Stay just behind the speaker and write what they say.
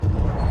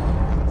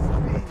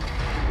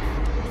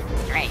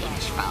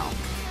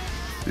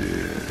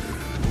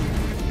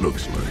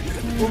Looks like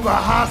it.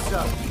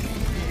 Ugahasa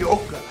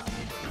Yoka.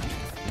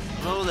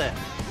 Hello there.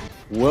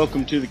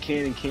 Welcome to the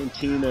Cannon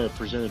Cantina,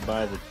 presented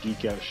by the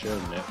Geek Out Show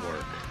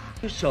Network.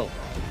 So,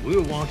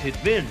 we're wanted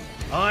men.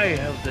 I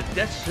have the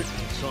death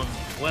sentence on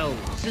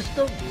 12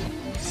 systems.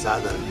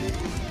 Suddenly,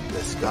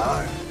 the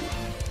scar.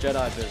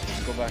 Jedi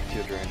business, go back to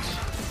your drinks.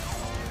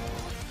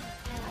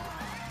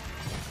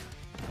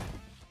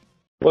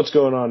 What's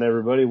going on,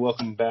 everybody?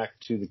 Welcome back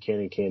to the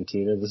Cannon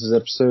Cantina. This is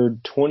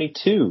episode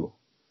 22.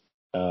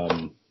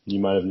 You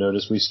might have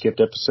noticed we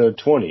skipped episode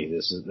 20.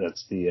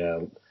 That's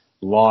the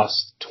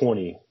Lost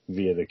 20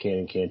 via the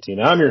Cannon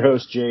Cantina. I'm your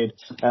host, Jade,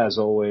 as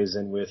always,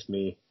 and with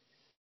me,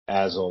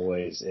 as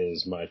always,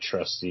 is my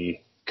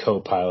trusty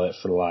co-pilot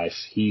for life,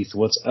 Heath.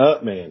 What's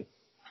up, man?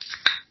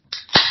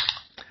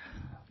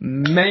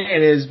 Man,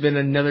 it has been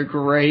another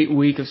great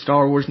week of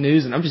Star Wars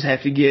news, and I'm just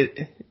happy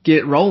to get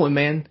it rolling,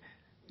 man.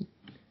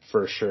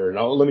 For sure.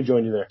 Now, let me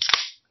join you there.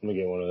 Let me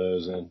get one of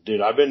those in.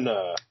 Dude, I've been,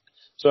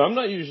 so I'm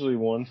not usually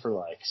one for,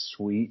 like,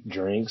 sweet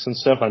drinks and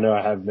stuff. I know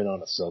I have been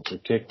on a seltzer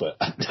kick, but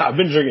I've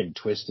been drinking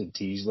Twisted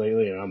Teas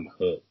lately, and I'm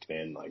hooked,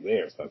 man. Like,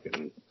 they're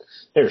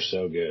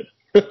so good.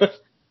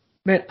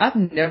 Man, I've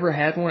never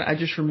had one. I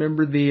just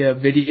remember the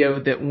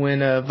video that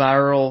went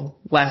viral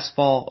last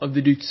fall of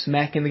the dude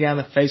smacking the guy in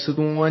the face with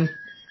one.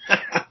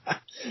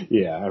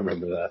 Yeah, I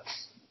remember that.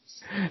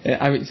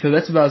 I mean, so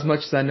that's about as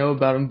much as I know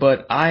about him,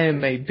 but I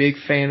am a big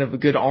fan of a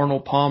good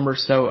Arnold Palmer,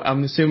 so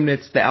I'm assuming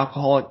it's the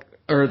alcohol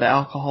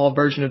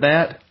version of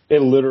that.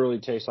 It literally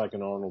tastes like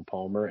an Arnold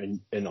Palmer,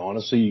 and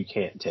honestly, you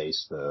can't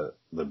taste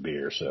the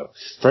beer. So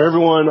for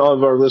everyone, all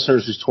of our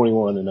listeners who's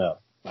 21 and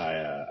up,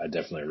 I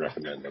definitely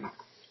recommend them.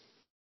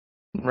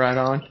 Right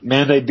on.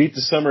 Man, they beat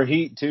the summer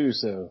heat too,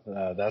 so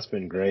that's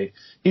been great.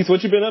 Heath,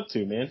 what you been up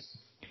to, man?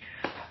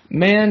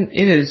 Man,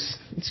 it's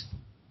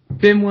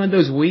been one of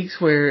those weeks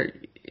where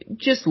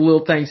just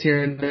little things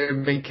here and there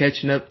have been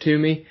catching up to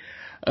me.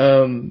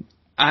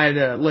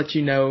 I'd let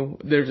you know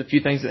there's a few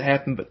things that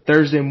happened, but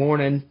Thursday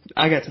morning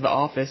I got to the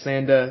office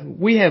and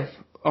we have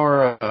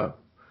our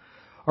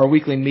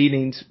weekly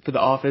meetings for the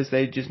office.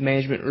 They just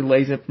management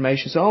relays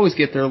information, so I always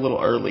get there a little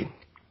early,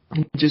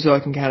 just so I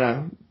can kind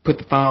of put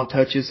the final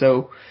touches.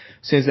 So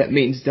as soon as that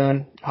meeting's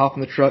done, hop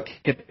in the truck,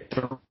 hit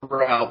the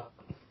route.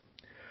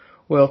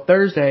 Well,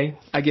 Thursday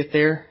I get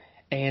there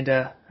and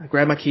I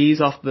grab my keys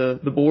off the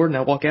board and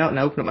I walk out and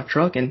I open up my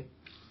truck and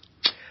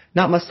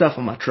not my stuff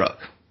on my truck.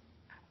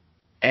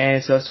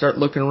 And so I start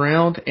looking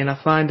around and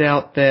I find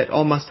out that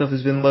all my stuff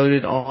has been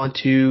loaded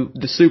onto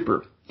the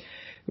Super.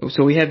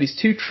 So we have these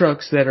two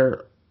trucks that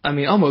are,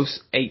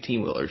 almost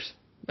 18-wheelers.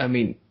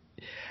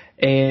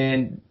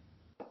 And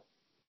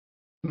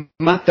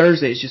my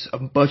Thursday is just a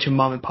bunch of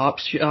mom and pop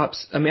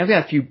shops. I've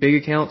got a few big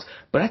accounts,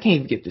 but I can't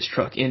even get this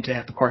truck into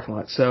half the parking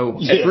lot. So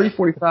at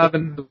 3:45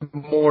 in the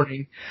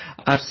morning,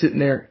 I'm sitting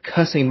there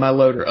cussing my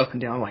loader up and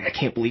down. I'm like, I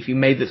can't believe he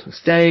made this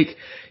mistake.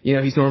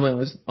 He's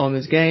normally on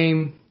this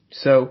game.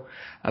 So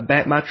I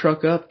back my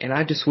truck up and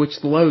I just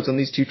switched the loads on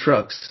these two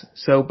trucks.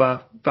 So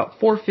by about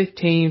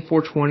 4:15,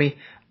 4:20,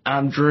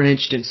 I'm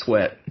drenched in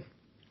sweat.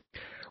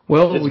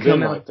 Well, it's we been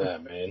come out like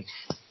that, man.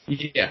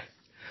 Yeah.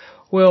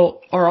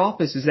 Well, our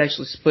office is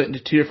actually split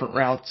into two different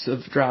routes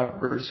of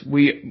drivers.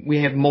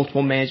 We have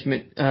multiple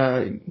management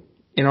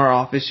in our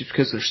office just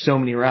because there's so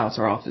many routes.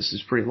 Our office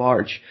is pretty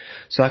large.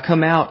 So I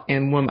come out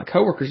and one of my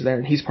coworkers there,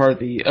 and he's part of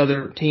the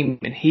other team,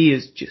 and he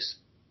is just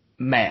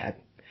mad.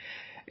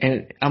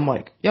 And I'm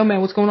like, yo,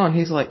 man, what's going on?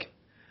 He's like,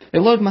 they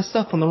loaded my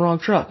stuff on the wrong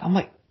truck. I'm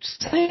like,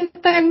 same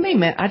thing to me,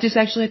 man. I just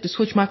actually had to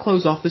switch my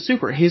clothes off the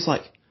Super. He's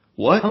like,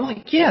 what? I'm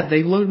like, yeah,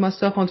 they loaded my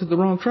stuff onto the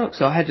wrong truck,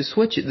 so I had to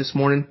switch it this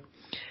morning.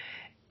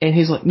 And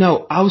he's like,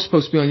 no, I was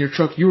supposed to be on your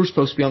truck. You were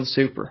supposed to be on the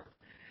Super.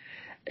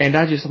 And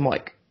I'm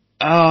like,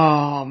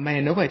 oh,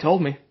 man, nobody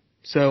told me.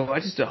 So I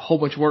just did a whole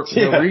bunch of work for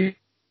no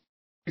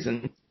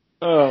reason.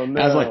 Oh,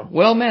 no. I was like,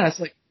 well, man,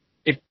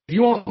 if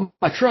you want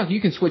my truck,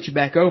 you can switch it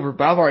back over,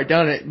 but I've already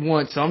done it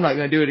once, so I'm not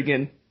going to do it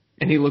again.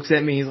 And he looks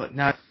at me, he's like,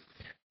 nah.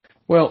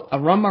 Well, I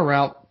run my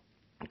route,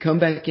 come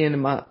back in,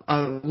 and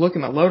I look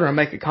at my loader, I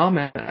make a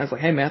comment. I was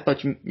like, hey, man, I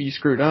thought you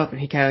screwed up. And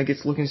he kind of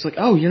gets looking, he's like,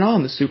 oh, you're not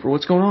on the Super,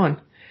 what's going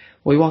on?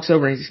 Well, he walks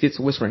over and he just gets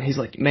a whisper, and he's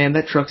like, man,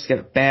 that truck's got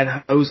a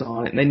bad hose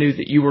on it, and they knew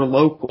that you were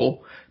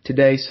local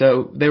today,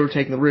 so they were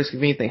taking the risk if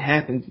anything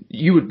happened,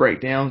 you would break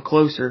down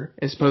closer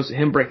as opposed to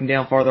him breaking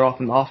down farther off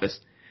in the office.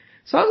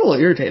 So I was a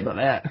little irritated by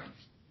that.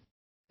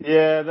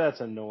 Yeah,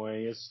 that's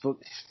annoying. It's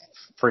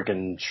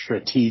freaking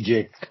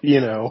strategic,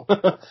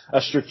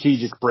 a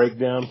strategic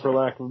breakdown, for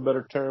lack of a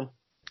better term.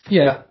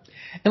 Yeah.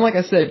 And like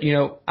I said,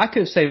 I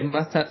could have saved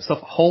myself a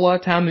whole lot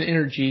of time and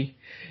energy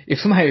if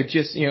somebody had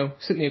just,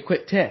 sent me a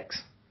quick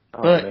text.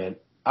 Oh, but, man.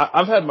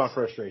 I've had my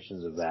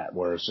frustrations of that,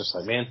 where it's just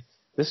like, man,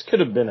 this could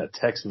have been a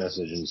text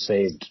message and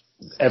saved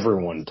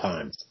everyone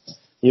time.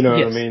 You know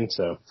what I mean?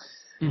 So,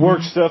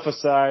 work stuff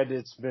aside,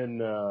 it's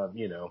been,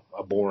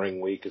 a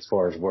boring week as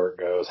far as work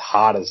goes.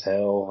 Hot as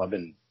hell. I've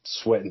been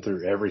sweating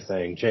through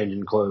everything,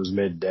 changing clothes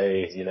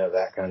midday,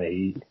 that kind of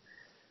heat.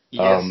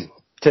 Yes.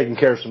 taking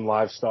care of some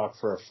livestock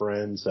for a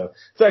friend. So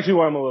it's actually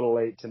why I'm a little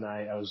late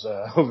tonight. I was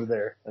over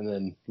there and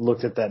then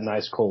looked at that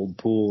nice cold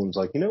pool and was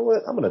like, you know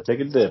what? I'm going to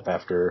take a dip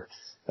after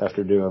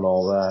doing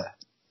all that.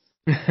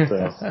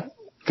 So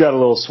got a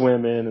little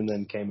swim in and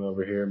then came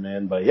over here,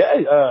 man. But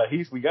yeah,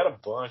 Heath, we got a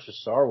bunch of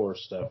Star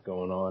Wars stuff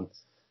going on.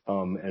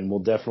 And we'll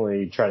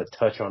definitely try to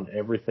touch on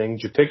everything.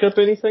 Did you pick up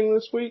anything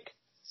this week?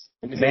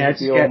 Anything at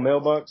the old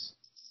mailbox?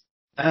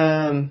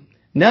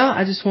 No,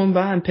 I just went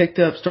by and picked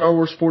up Star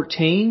Wars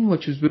 14,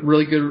 which was a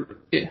really good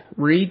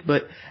read.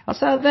 But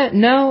outside of that,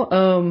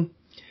 no.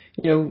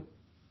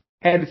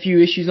 Had a few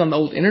issues on the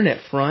old internet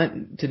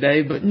front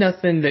today, but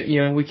nothing that,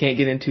 we can't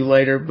get into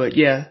later. But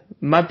yeah,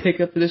 my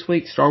pickup for this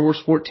week, Star Wars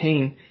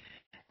 14,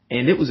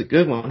 and it was a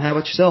good one. How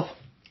about yourself?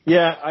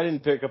 Yeah, I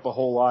didn't pick up a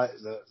whole lot.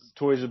 The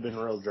toys have been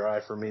real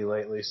dry for me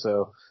lately,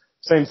 so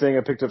same thing.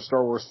 I picked up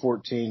Star Wars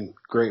 14,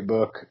 great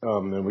book,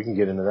 and we can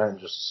get into that in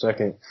just a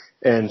second.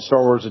 And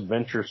Star Wars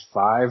Adventures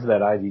 5,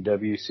 that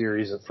IDW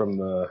series from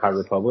the High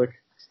Republic.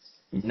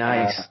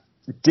 Nice.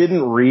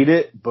 Didn't read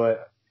it,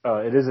 but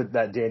it is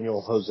that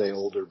Daniel Jose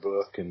Older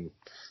book, and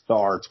the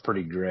art's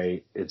pretty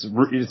great. It's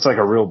like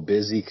a real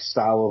busy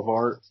style of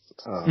art.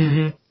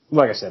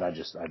 Like I said, I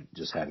just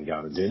hadn't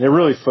gotten to it. And it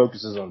really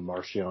focuses on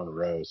Marchion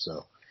Ro,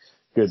 so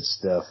good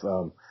stuff.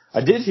 I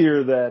did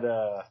hear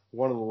that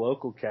one of the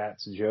local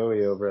cats,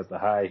 Joey, over at the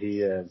High,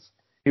 he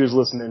was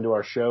listening to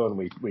our show, and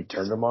we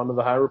turned him on to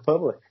the High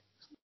Republic.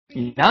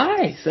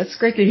 Nice. That's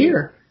great to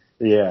hear.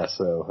 Yeah,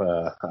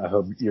 so I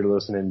hope you're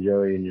listening,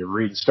 Joey, and you're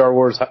reading Star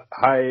Wars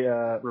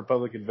High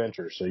Republic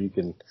Adventures, so you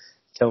can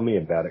tell me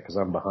about it because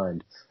I'm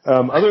behind.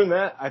 Other than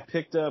that, I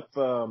picked up,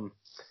 a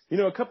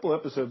couple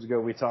episodes ago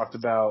we talked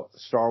about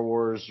Star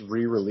Wars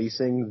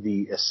re-releasing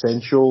the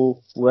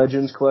Essential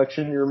Legends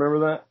collection. You remember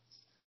that?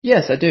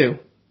 Yes, I do.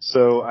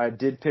 So I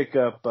did pick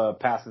up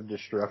Path of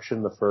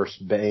Destruction, the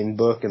first Bane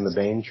book in the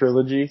Bane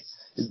trilogy.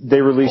 They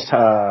released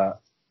Heir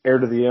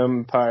to the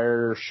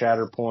Empire,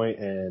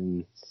 Shatterpoint,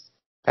 and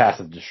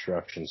Path of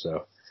Destruction.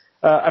 So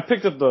I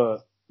picked up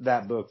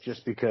that book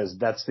just because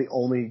that's the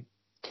only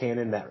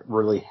canon that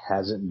really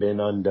hasn't been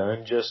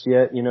undone just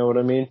yet. You know what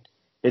I mean?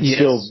 It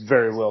still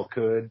very well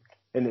could,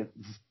 and it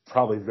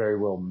probably very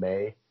well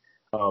may.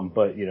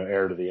 But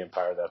Heir to the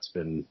Empire, that's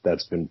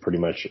been pretty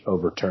much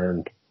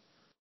overturned.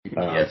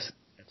 Yes.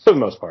 For the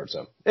most part,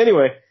 so.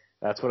 Anyway,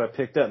 that's what I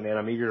picked up, man.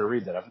 I'm eager to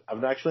read that.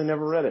 I've actually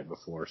never read it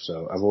before,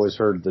 so I've always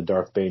heard the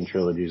Darth Bane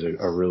trilogy is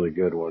a really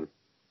good one.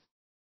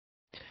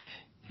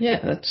 Yeah,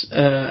 that's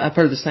I've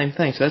heard the same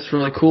thing, so that's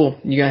really cool.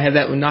 You gonna have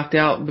that one knocked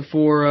out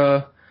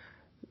before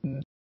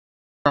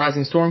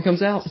Rising Storm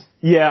comes out?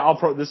 Yeah,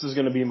 this is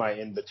gonna be my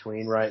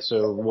in-between, right?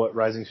 So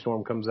Rising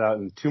Storm comes out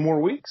in 2 more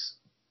weeks?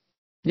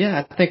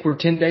 Yeah, I think we're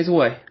 10 days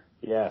away.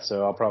 Yeah,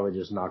 so I'll probably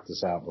just knock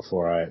this out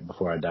before I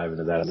dive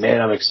into that.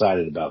 Man, I'm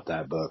excited about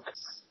that book.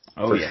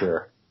 For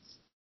sure.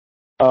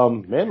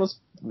 Man,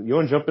 you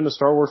want to jump into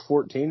Star Wars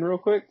 14 real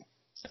quick?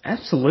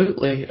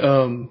 Absolutely.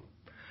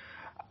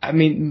 I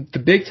mean, the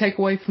big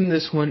takeaway from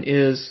this one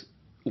is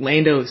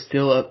Lando is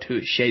still up to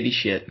his shady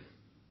shit.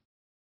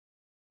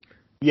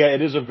 Yeah,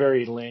 it is a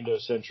very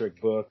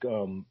Lando-centric book.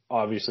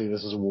 Obviously,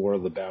 this is War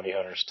of the Bounty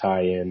Hunters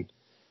tie-in.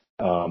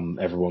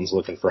 Everyone's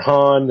looking for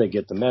Han. They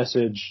get the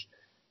message.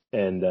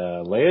 And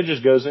Leia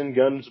just goes in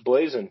guns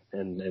blazing,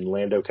 and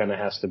Lando kind of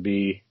has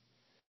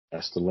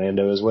to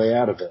Lando his way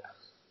out of it.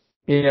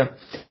 Yeah.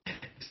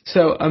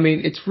 So, I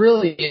mean, it's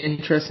really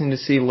interesting to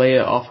see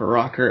Leia off a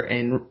rocker,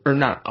 or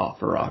not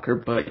off a rocker,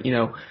 but,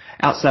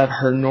 outside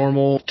her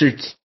normal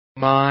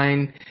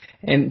mind,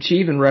 and she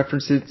even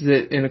references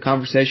it in a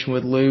conversation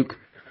with Luke.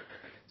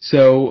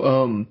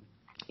 So,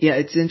 yeah,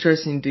 it's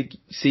interesting to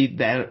see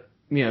that,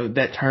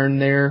 that turn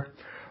there,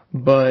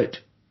 but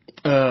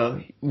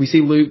we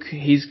see Luke,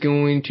 he's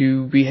going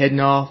to be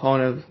heading off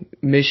on a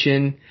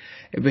mission,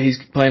 but he's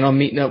planning on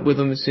meeting up with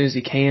him as soon as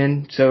he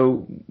can.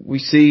 So we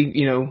see,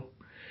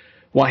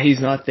 why he's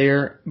not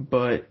there,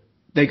 but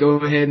they go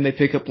ahead and they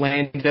pick up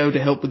Lando to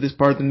help with this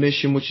part of the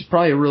mission, which is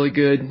probably a really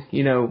good,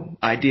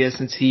 idea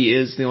since he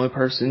is the only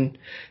person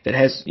that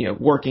has,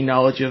 working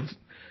knowledge of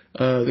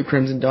the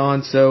Crimson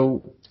Dawn.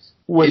 So,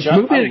 which I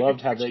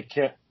loved how they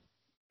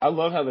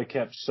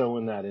kept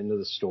sewing that into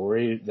the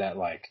story that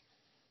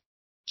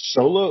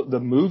Solo, the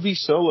movie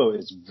Solo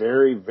is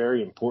very,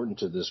 very important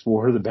to this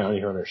War of the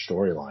Bounty Hunter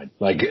storyline.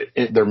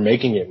 They're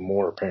making it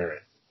more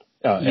apparent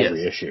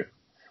every issue,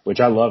 which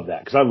I love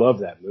that because I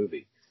love that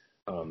movie.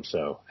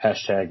 So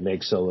 #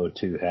 make Solo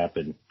 2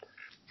 happen.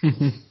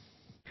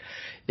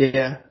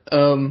 Yeah.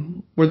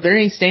 Were there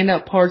any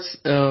standout parts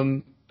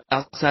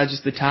outside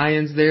just the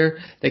tie-ins there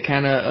that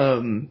kind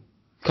of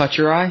caught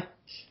your eye?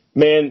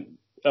 Man,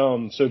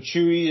 so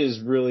Chewie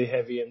is really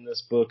heavy in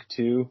this book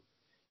too,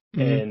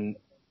 and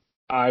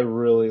I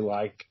really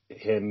like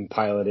him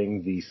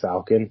piloting the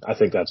Falcon. I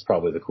think that's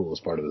probably the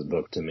coolest part of this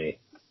book to me.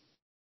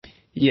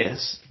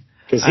 Yes.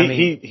 Because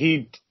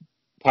he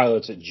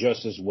pilots it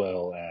just as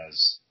well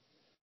as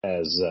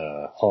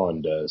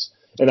Han does.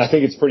 And I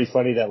think it's pretty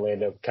funny that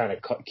Lando kind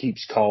of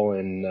keeps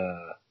calling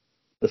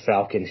the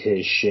Falcon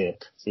his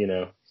ship,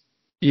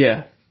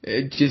 Yeah.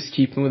 just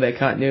keeping with that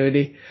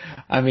continuity.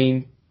 I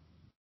mean,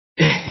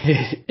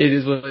 it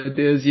is what it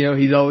is. You know,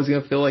 he's always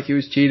going to feel like he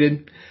was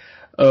cheated.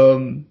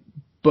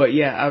 But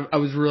yeah, I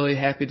was really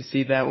happy to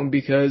see that one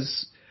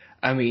because,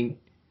 I mean,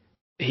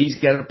 he's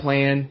got a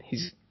plan.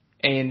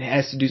 And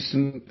has to do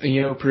some,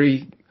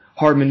 pretty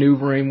hard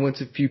maneuvering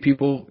once a few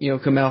people,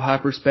 come out of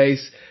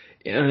hyperspace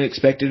in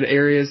unexpected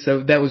areas.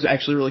 So that was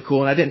actually really cool.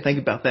 And I didn't think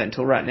about that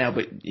until right now,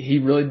 but he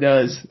really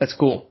does. That's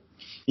cool.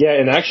 Yeah,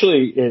 and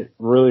actually it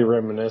really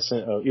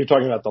reminiscent of, you're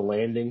talking about the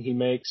landing he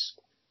makes?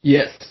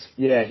 Yes.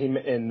 Yeah,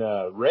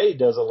 Ray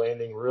does a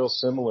landing real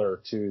similar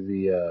to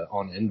the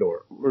on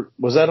Endor.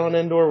 Was that on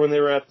Endor when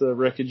they were at the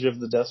wreckage of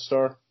the Death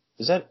Star?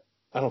 I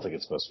don't think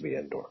it's supposed to be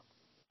Endor.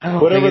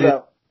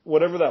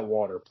 Whatever that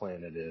water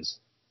planet is.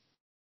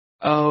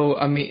 Oh,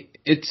 I mean,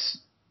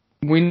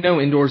 we know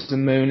Endor's the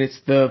moon. It's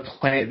the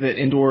planet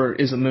that Endor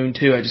is a moon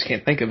too. I just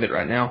can't think of it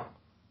right now.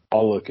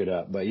 I'll look it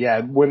up. But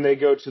yeah, when they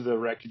go to the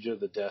wreckage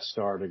of the Death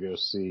Star to go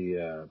see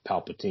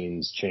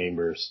Palpatine's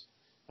chambers,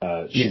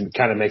 she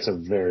kind of makes a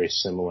very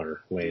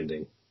similar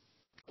landing,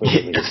 which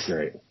I think is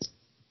great.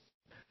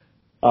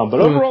 But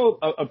overall,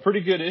 a pretty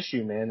good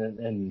issue,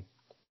 man.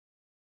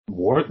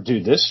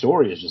 Dude, this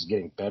story is just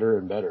getting better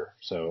and better.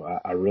 So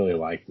I really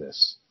like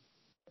this.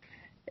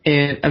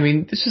 And I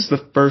mean, this is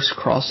the first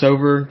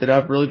crossover that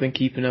I've really been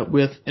keeping up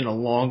with in a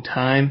long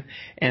time.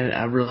 And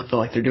I really feel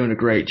like they're doing a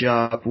great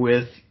job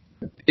with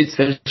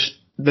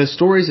the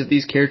stories that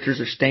these characters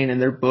are staying in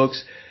their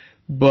books,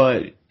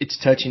 but it's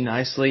touching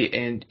nicely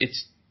and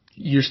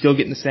you're still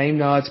getting the same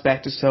nods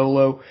back to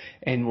Solo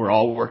and we're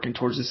all working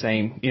towards the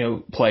same,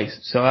 place.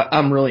 So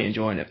I'm really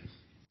enjoying it.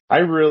 I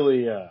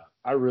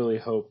really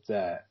hope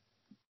that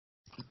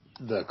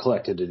the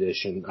collected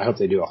edition, I hope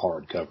they do a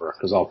hardcover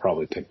because I'll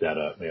probably pick that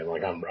up, man.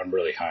 Like I'm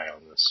really high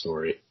on this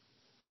story.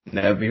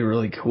 That'd be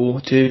really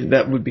cool too.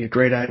 That would be a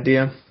great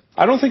idea.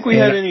 I don't think we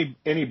had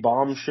any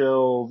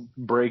bombshell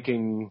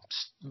breaking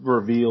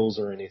reveals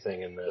or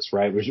anything in this,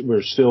 right?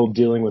 We're still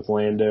dealing with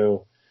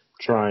Lando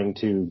trying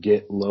to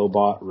get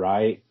Lobot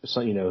right.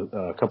 So,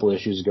 a couple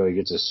issues ago he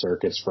gets his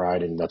circuits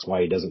fried and that's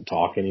why he doesn't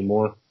talk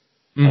anymore.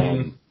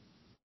 Mm-hmm.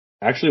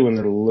 Actually, when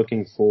they're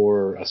looking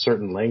for a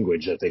certain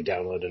language that they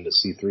download into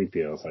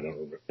C-3PO,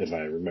 if I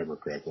remember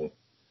correctly.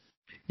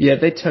 Yeah,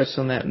 they touched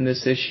on that in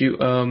this issue.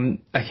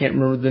 I can't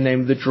remember the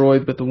name of the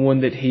droid, but the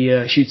one that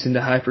he shoots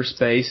into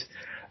hyperspace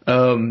did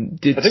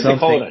something. I think they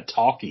call it a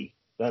talkie.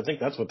 I think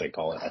that's what they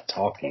call it, a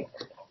talkie.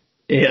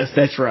 Yes,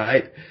 that's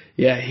right.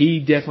 Yeah, he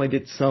definitely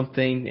did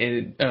something.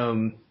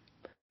 And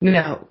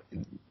now,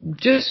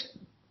 just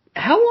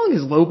how long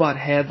has Lobot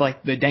had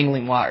like the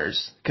dangling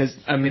wires? Because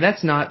I mean,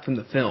 that's not from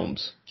the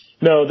films.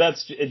 No,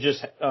 that's it.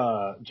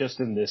 Just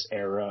in this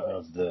era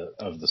of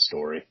the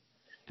story.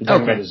 You're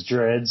talking about his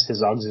dreads,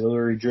 his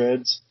auxiliary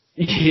dreads.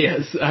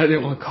 Yes, I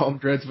didn't want to call them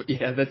dreads, but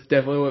yeah, that's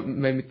definitely what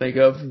made me think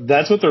of.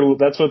 That's what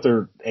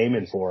they're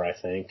aiming for, I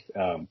think.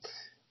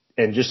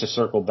 And just to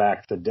circle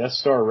back, the Death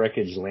Star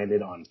wreckage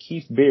landed on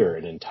Keith Beer,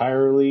 an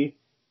entirely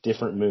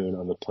different moon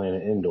on the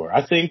planet Endor.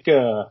 I think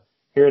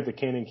here at the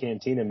Canon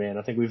Cantina, man,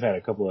 I think we've had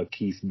a couple of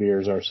Keith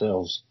Beers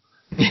ourselves.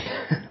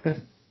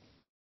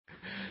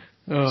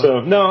 So,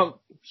 no,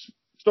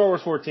 Star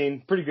Wars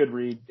 14, pretty good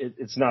read.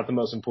 It's not the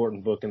most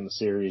important book in the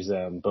series,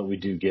 but we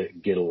do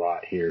get a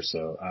lot here,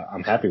 so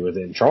I'm happy with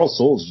it. And Charles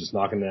Soule's just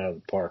knocking it out of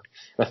the park.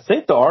 I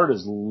think the art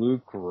is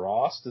Luke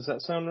Ross. Does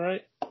that sound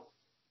right?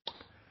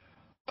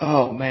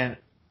 Oh, man.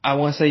 I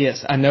want to say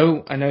yes. I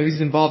know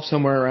he's involved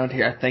somewhere around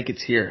here. I think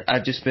it's here.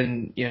 I've just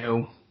been,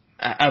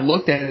 I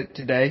looked at it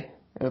today,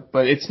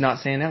 but it's not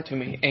standing out to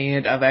me.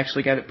 And I've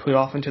actually got it put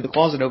off into the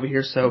closet over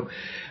here, so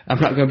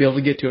I'm not going to be able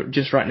to get to it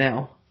just right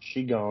now.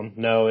 She gone.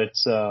 No,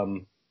 it's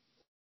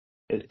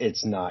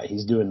not.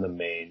 He's doing the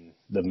main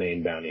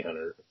bounty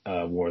hunter,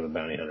 War of the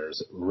Bounty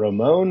Hunters.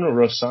 Ramon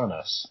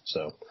Rosanas.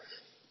 So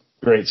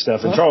great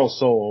stuff. And Charles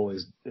Soule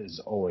is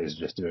always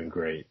just doing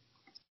great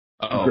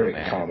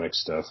comic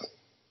stuff.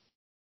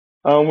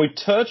 We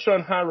touched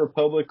on High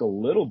Republic a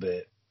little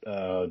bit.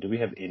 Do we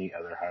have any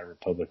other High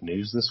Republic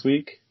news this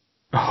week?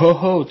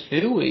 Oh,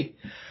 do we?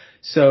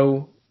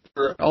 So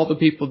for all the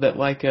people that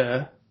like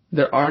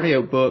their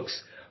audio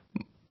books,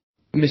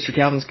 Mr.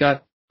 Calvin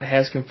Scott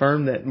has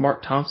confirmed that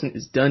Mark Thompson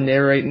is done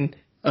narrating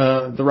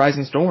The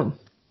Rising Storm.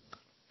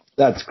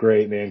 That's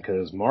great, man,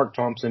 because Mark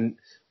Thompson,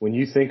 when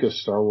you think of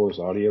Star Wars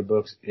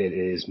audiobooks, it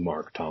is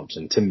Mark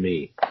Thompson to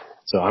me.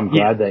 So I'm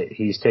glad that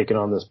he's taken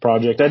on this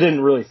project. I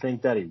didn't really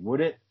think that he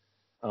wouldn't.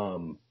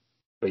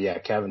 But yeah,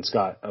 Kevin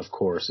Scott, of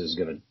course, is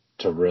going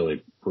to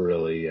really,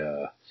 really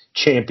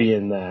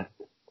champion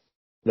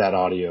that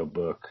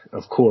audiobook,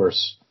 of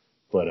course.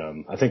 But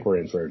I think we're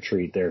in for a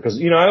treat there because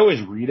I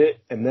always read it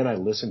and then I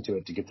listen to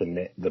it to get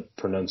the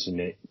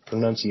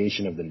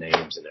pronunciation of the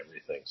names and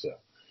everything. So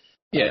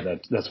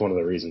that's one of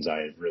the reasons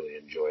I really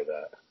enjoy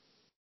that.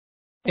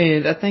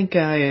 And I think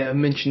I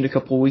mentioned a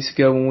couple of weeks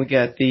ago when we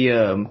got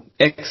the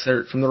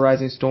excerpt from The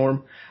Rising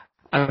Storm.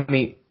 I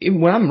mean,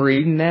 when I'm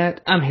reading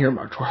that, I'm hearing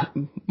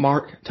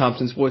Mark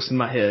Thompson's voice in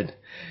my head.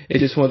 It's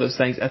just one of those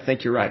things. I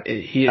think you're right.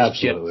 He is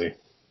absolutely.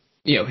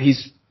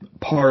 He's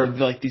part of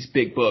like these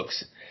big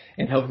books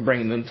and helping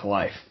bring them to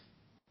life.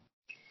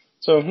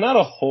 So not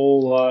a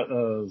whole lot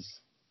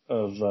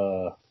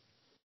of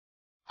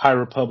High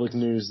Republic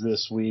news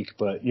this week,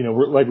 but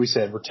like we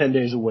said, we're 10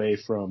 days away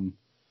from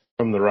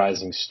the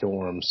Rising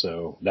Storm,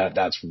 so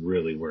that's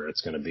really where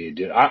it's going to be.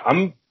 Dude,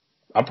 I'm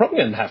probably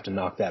going to have to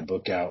knock that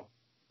book out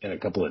in a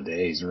couple of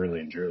days, really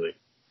and truly.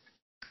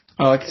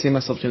 Oh, I can see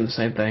myself doing the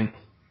same thing.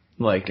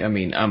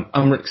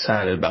 I'm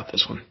excited about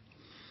this one.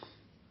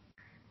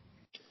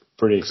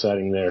 Pretty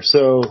exciting there.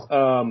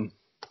 So,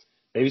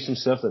 maybe some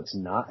stuff that's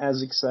not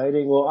as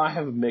exciting. Well, I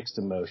have mixed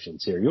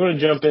emotions here. You want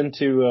to jump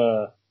into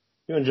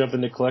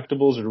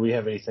collectibles, or do we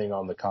have anything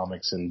on the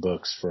comics and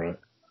books front?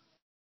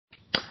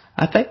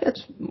 I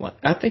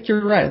think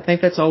you're right. I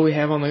think that's all we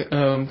have on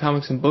the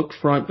comics and book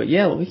front. But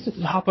yeah, let's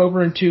hop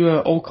over into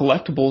old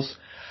collectibles.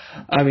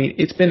 I mean,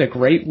 it's been a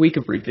great week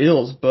of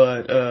reveals,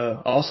 but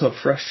also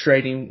a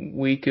frustrating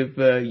week of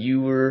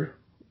you were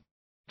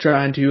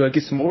trying to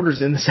get some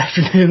orders in this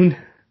afternoon.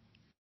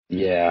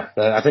 Yeah,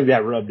 I think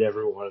that rubbed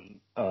everyone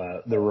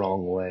the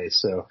wrong way.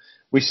 So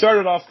we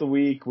started off the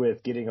week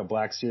with getting a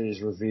Black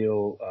Series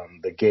reveal,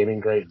 the gaming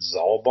great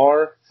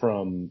Zalbar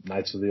from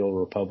Knights of the Old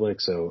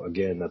Republic. So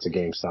again, that's a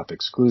GameStop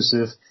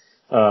exclusive.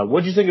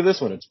 What'd you think of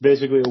this one? It's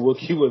basically a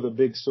Wookiee with a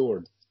big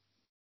sword.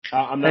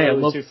 I'm not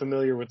really too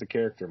familiar with the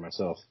character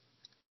myself.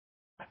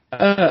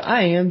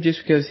 I am,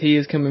 just because he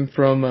is coming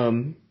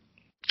from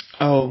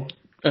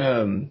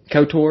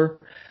KOTOR.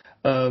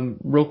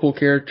 Real cool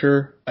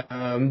character.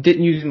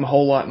 Didn't use him a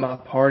whole lot in my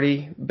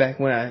party back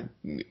when I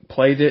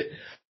played it,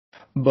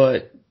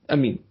 but I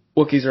mean,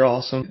 Wookiees are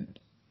awesome.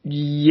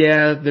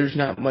 Yeah, there's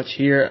not much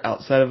here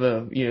outside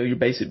of your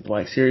basic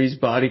Black Series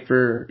body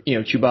for,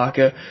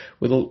 Chewbacca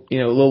with a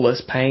little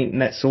less paint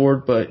and that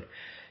sword, but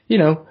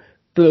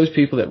for those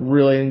people that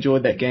really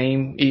enjoyed that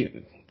game,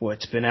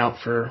 it's been out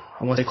for,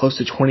 I want to say, close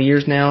to 20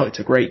 years now. It's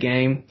a great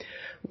game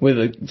with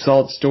a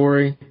solid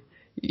story.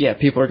 Yeah,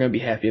 people are going to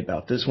be happy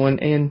about this one,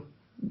 and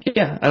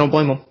yeah, I don't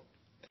blame them.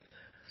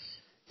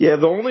 Yeah,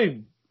 the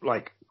only,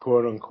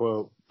 quote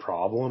unquote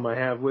problem I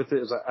have with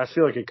it is I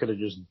feel like it could have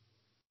just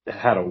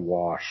had a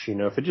wash.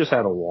 If it just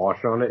had a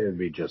wash on it, it'd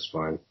be just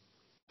fine.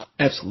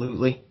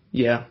 Absolutely.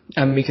 Yeah.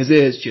 I mean, because it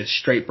is just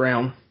straight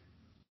brown.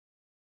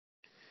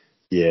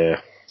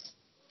 Yeah.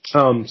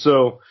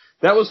 So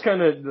that was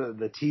kind of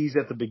the tease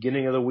at the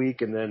beginning of the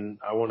week, and then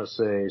I want to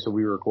say, so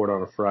we record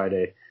on a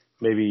Friday,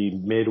 maybe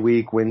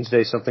midweek,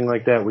 Wednesday, something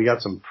like that. We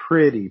got some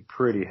pretty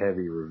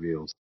heavy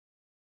reveals.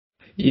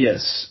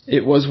 Yes,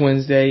 it was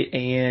Wednesday,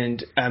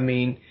 and I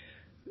mean,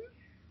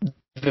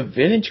 the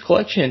Vintage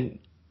Collection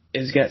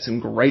has got some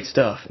great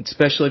stuff,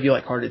 especially if you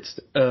like hearted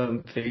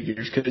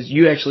figures, because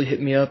you actually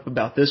hit me up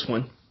about this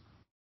one.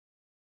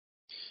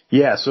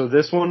 Yeah, so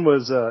this one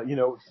was,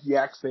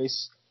 Yak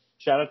Face.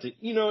 Shout out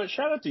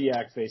to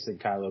Yak Face and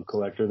Kylo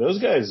Collector. Those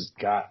guys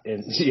got,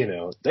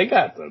 they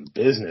got the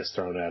business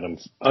thrown at them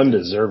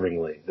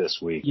undeservingly this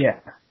week. Yeah.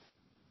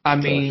 I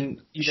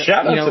mean,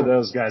 shout out to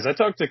those guys. I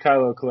talk to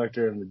Kylo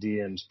Collector in the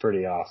DMs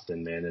pretty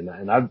often, man,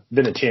 and I've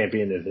been a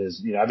champion of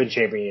his. I've been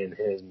championing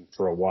him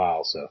for a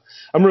while, so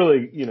I'm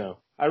really,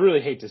 I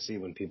really hate to see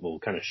when people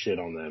kind of shit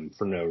on them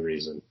for no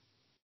reason.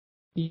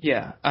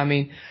 Yeah, I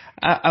mean,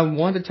 I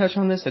wanted to touch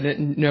on this. I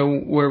didn't know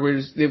where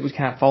it was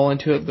kind of fall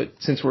into it, but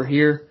since we're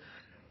here,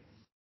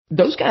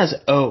 those guys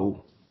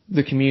owe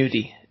the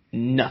community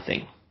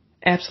nothing.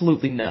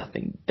 Absolutely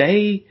nothing.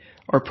 They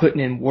are putting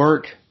in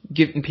work,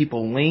 giving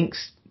people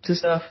links to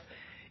stuff.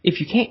 If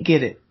you can't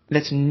get it,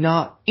 that's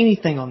not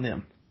anything on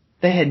them.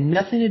 They had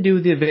nothing to do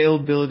with the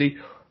availability,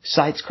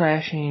 sites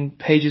crashing,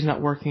 pages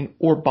not working,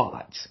 or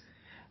bots.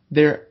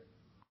 They're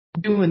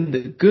doing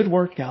the good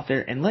work out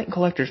there and letting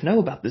collectors know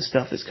about this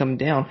stuff that's coming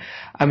down.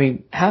 I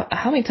mean, how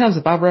many times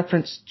have I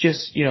referenced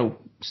just,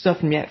 stuff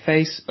from Yak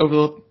Face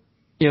over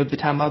the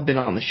time I've been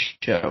on the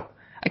show?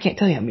 I can't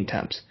tell you how many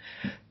times.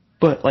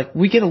 But,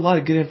 we get a lot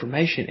of good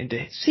information, and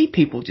to see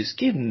people just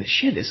giving the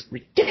shit is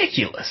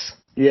ridiculous.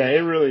 Yeah, it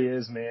really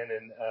is, man.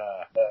 And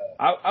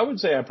I would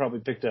say I probably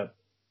picked up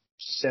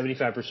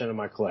 75% of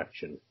my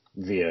collection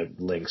via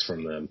links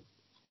from them.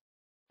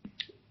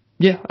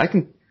 Yeah, I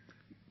can.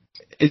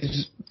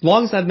 As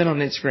long as I've been on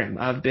Instagram,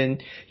 I've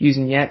been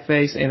using Yak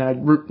Face, and I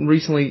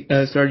recently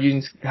started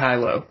using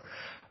Kylo.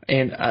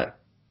 And,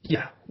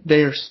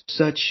 they are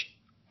such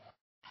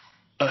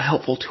a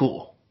helpful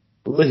tool.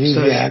 Leave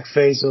Yak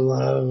Face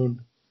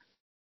alone.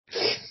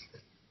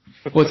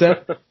 What's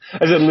that?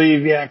 I said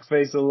leave Yak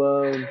Face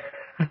alone.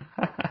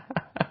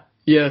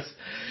 Yes.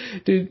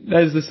 Dude,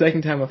 that is the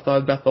second time I've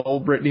thought about the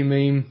old Britney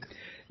meme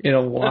in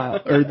a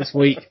while, or this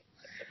week.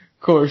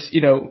 Of course,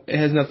 it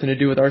has nothing to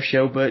do with our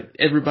show, but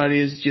everybody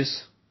is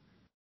just,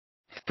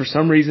 for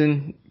some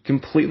reason,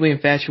 completely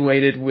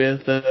infatuated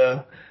with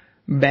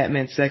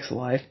Batman's sex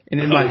life. And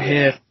in my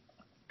head,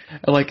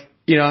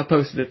 I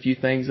posted a few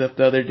things up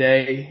the other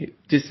day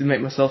just to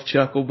make myself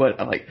chuckle, but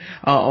I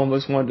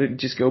almost wanted to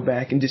just go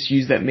back and just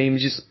use that meme and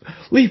just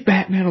leave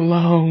Batman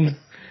alone.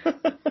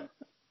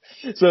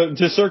 So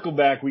to circle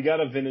back, we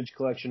got a vintage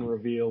collection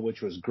reveal,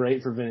 which was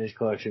great for vintage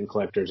collection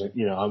collectors.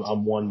 You know,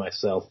 I'm one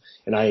myself,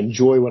 and I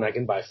enjoy when I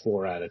can buy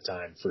 4 at a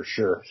time for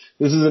sure.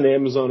 This is an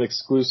Amazon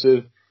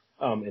exclusive,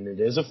 and it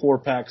is a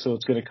 4-pack, so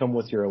it's going to come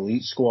with your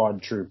Elite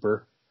Squad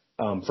Trooper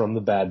from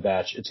the Bad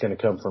Batch. It's going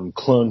to come from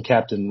Clone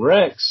Captain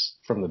Rex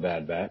from the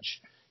Bad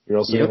Batch. You're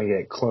also going to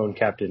get Clone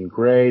Captain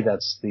Gray.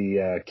 That's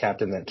the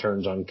captain that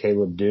turns on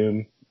Caleb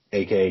Doom,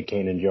 a.k.a.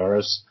 Kanan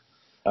Jarrus,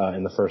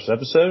 in the first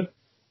episode.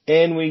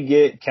 And we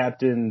get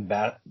Captain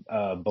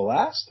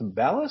Ballast? I'm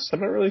not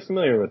really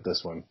familiar with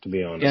this one, to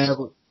be honest.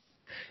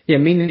 Yeah,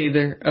 me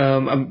neither.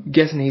 I'm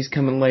guessing he's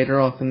coming later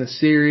off in the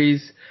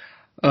series.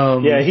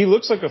 Yeah, he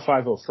looks like a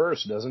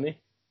 501st, doesn't he?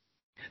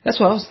 That's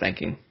what I was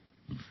thinking.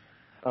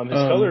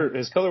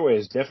 His colorway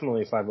is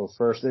definitely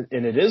 501st,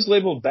 and it is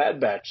labeled Bad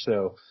Batch,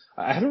 so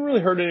I haven't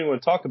really heard anyone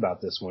talk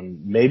about this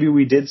one. Maybe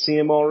we did see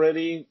him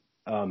already.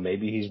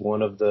 Maybe he's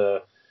one of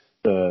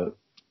the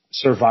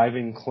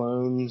surviving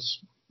clones,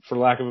 for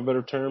lack of a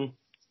better term.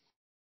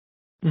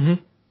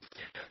 Mm-hmm.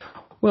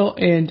 Well,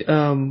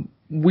 and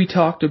we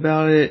talked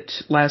about it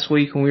last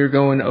week when we were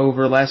going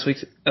over last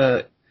week's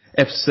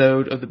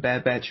episode of the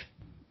Bad Batch.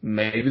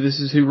 Maybe this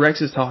is who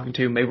Rex is talking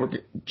to. Maybe we're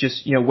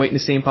just, waiting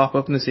to see him pop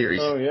up in the series.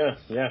 Oh, yeah.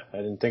 I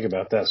didn't think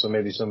about that. So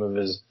maybe some of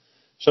his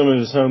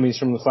homies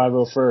from the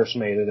 501st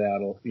made it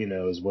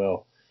out, as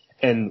well.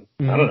 And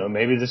I don't know,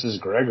 maybe this is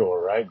Gregor,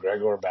 right?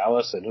 Gregor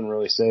Ballast. I didn't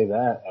really say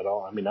that at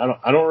all. I mean,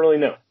 I don't really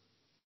know.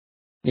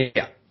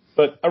 Yeah.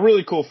 But a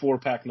really cool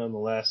 4-pack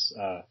nonetheless.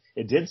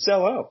 It did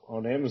sell out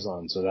on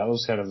Amazon, so that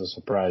was kind of a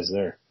surprise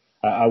there.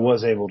 I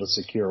was able to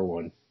secure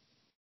one.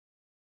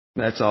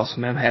 That's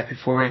awesome. I'm happy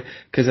for you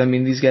because,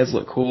 these guys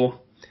look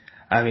cool.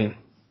 I'm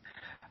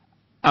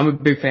a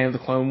big fan of the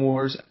Clone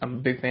Wars. I'm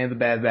a big fan of the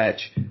Bad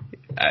Batch.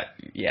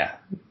 Yeah.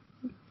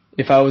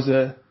 If I was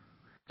a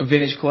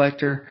vintage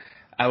collector,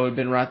 I would have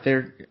been right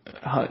there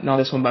hunting on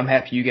this one, but I'm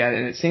happy you got it.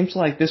 And it seems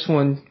like this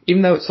one,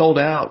 even though it sold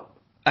out,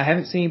 I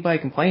haven't seen anybody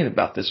complain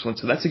about this one,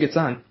 so that's a good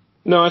sign.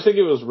 No, I think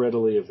it was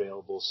readily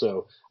available.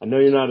 So I know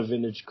you're not a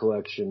vintage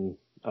collection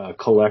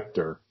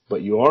collector,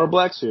 but you are a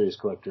Black Series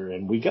collector,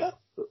 and we got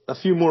a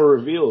few more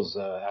reveals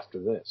after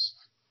this.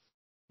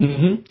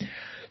 Mm-hmm.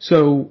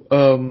 So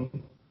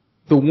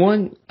the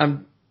one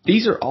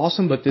these are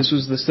awesome, but this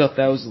was the stuff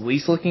that I was the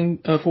least looking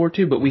forward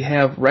to. But we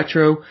have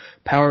retro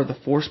Power of the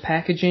Force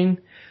packaging.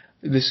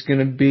 This is going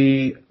to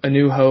be A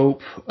New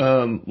Hope,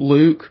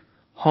 Luke,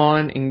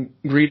 Han, and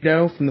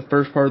Greedo from the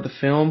first part of the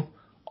film.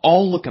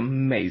 All look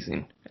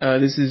amazing.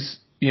 This is,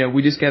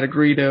 we just got a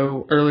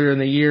Greedo earlier in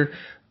the year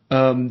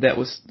that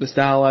was the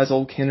stylized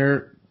old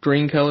Kenner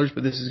green colors,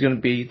 but this is going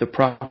to be the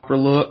proper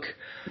look.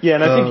 Yeah,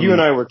 and I think you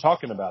and I were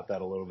talking about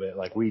that a little bit.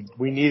 Like, we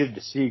needed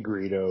to see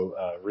Greedo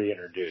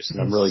reintroduced, and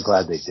I'm really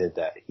glad they did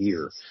that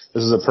here.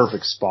 This is a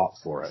perfect spot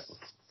for it.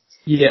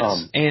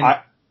 Yes.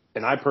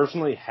 I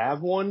personally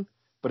have one,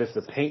 but if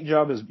the paint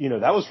job is,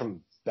 that was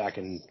from back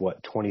in,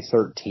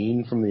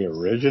 2013 from the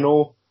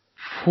original.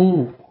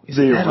 Ooh, is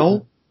it that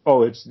old?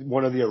 Oh, it's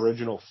one of the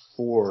original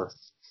 4,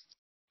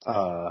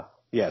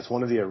 it's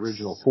one of the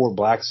original 4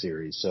 Black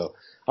Series. So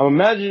I'm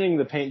imagining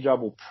the paint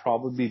job will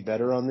probably be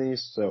better on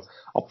these. So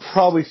I'll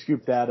probably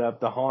scoop that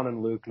up. The Han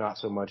and Luke, not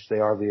so much. They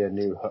are the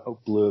New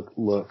Hope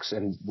looks,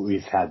 and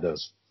we've had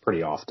those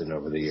pretty often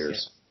over the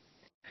years.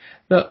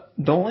 The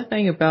only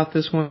thing about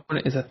this one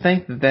is I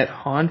think that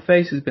Han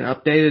face has been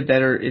updated.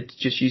 It's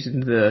just using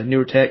the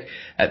newer tech.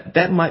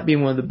 That might be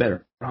one of the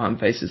better Han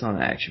faces on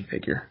an action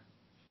figure.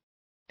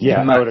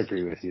 Yeah, I would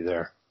agree with you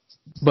there.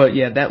 But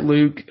yeah, that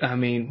Luke,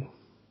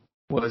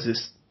 what is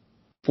this,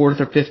 4th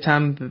or 5th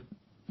time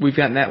we've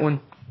gotten that one?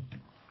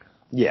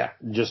 Yeah,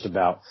 just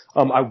about.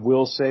 I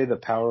will say the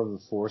Power of the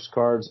Force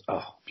cards,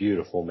 oh,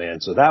 beautiful, man.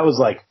 So that was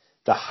like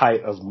the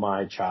height of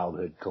my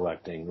childhood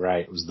collecting,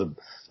 right? It was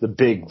the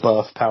big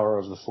buff Power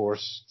of the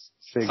Force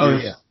figures. Oh,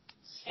 yeah.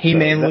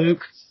 He-Man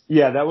Luke.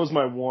 Yeah, that was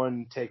my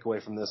one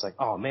takeaway from this. Like,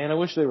 oh, man, I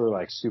wish they were,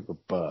 like, super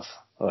buff.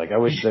 Like, I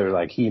wish they were,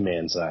 like,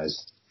 He-Man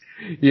sized.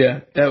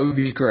 Yeah, that would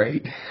be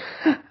great.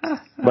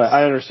 But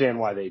I understand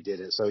why they did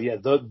it. So, yeah,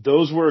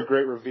 those were a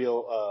great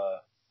reveal.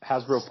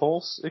 Hasbro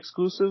Pulse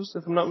exclusives,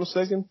 if I'm not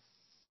mistaken.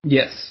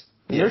 Yes.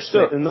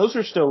 And those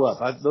are still up.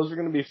 Those are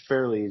going to be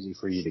fairly easy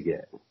for you to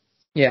get.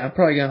 Yeah, I'm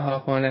probably gonna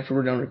hop on after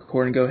we're done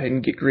recording and go ahead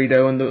and get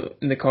Greedo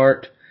in the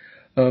cart.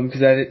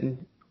 Because I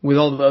didn't, with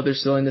all the other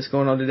silliness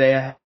going on today,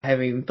 I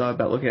haven't even thought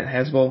about looking at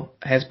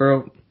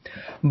Hasbro.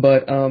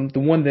 But the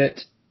one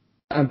that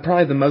I'm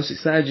probably the most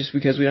excited just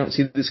because we don't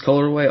see this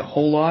colorway a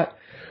whole lot.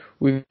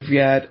 We've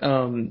got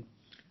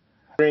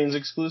Reigns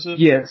exclusive.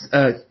 Yes.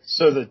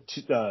 So the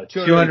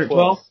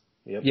 212.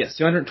 Yep. Yes,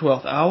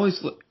 212th. I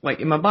always look,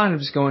 in my mind I'm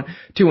just going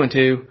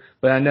 212,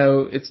 but I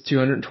know it's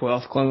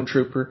 212th Clone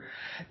Trooper.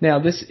 Now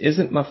this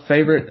isn't my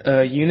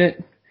favorite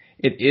unit.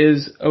 It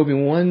is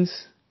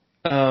Obi-Wan's,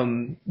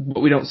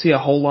 but we don't see a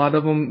whole lot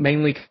of them.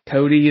 Mainly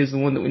Cody is the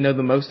one that we know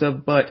the most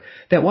of, but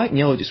that white and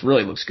yellow just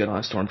really looks good on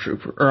a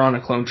Stormtrooper or on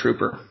a Clone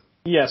Trooper.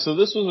 Yeah, so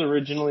this was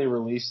originally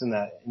released in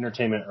that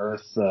Entertainment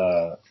Earth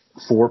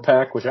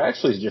 4-pack, which I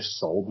actually just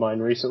sold mine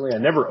recently. I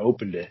never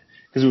opened it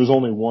because it was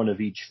only one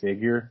of each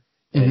figure.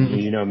 And Mm-hmm.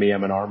 you know me,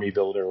 I'm an army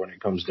builder when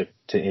it comes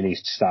to any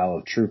style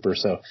of trooper.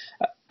 So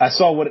I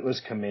saw what it was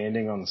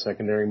commanding on the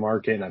secondary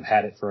market, and I've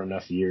had it for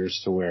enough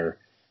years to where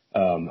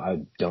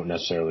I don't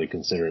necessarily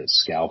consider it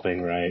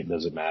scalping, right?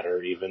 Does it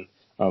matter even?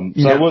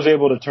 So I was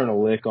able to turn a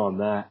lick on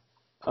that.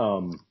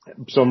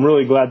 So I'm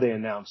really glad they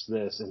announced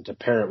this, and to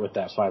pair it with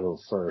that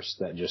 501st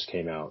that just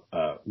came out,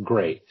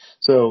 great.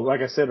 So like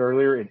I said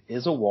earlier, it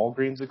is a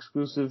Walgreens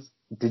exclusive.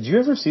 Did you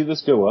ever see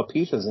this go up,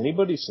 Heath? Has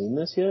anybody seen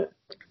this yet?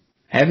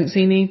 Haven't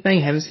seen anything.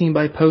 Haven't seen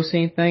anybody post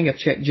anything. I've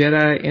checked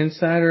Jedi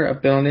Insider.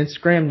 I've been on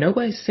Instagram.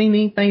 Nobody's seen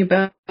anything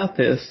about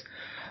this.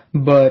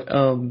 But,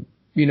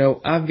 you know,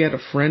 I've got a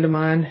friend of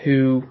mine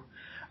who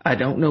I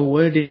don't know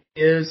what it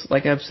is.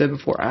 Like I've said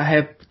before, I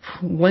have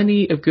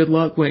plenty of good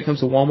luck when it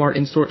comes to Walmart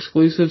in-store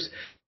exclusives.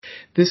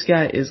 This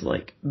guy is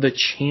like the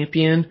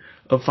champion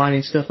of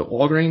finding stuff at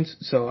Walgreens.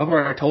 So I've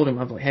already told him,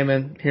 I'm like, hey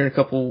man, here in a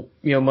couple,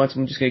 months,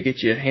 I'm just going to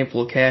get you a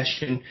handful of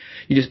cash and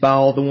you just buy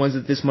all the ones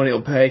that this money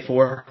will pay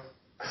for.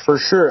 For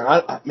sure.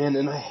 Man,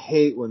 and I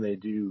hate when they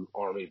do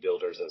army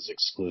builders as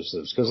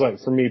exclusives. Cause like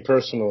for me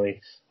personally,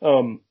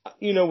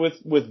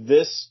 with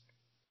this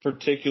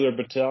particular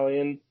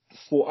battalion,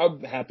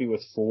 I'm happy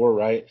with 4,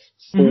 right?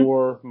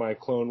 4, my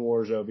Clone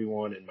Wars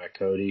Obi-Wan and my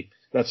Cody.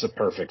 That's a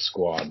perfect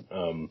squad.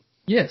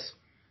 Yes.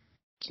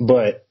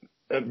 But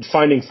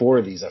finding 4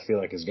 of these, I feel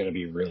like is going to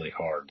be really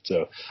hard.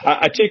 So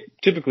I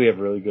typically have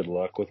really good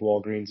luck with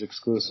Walgreens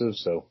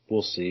exclusives. So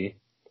we'll see.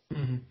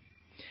 Mm-hmm.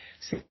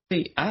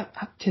 See, I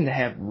tend to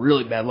have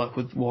really bad luck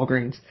with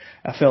Walgreens.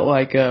 I felt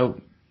like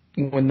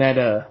when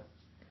that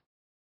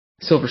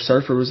Silver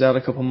Surfer was out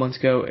a couple months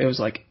ago, it was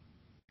like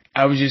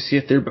I would just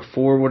sit there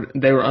before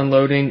they were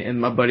unloading, and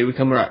my buddy would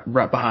come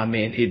right behind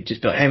me, and he'd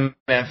just be like, "Hey man,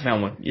 I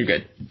found one. You're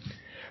good."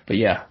 But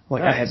yeah,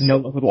 like nice. I had no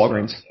luck with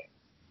Walgreens.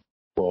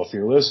 Well, if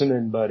you're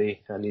listening,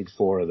 buddy, I need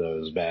 4 of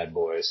those bad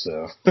boys.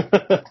 So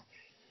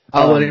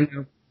I'll let him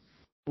know.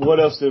 What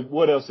else did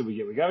we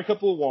get? We got a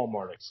couple of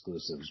Walmart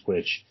exclusives,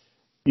 which.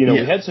 We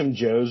had some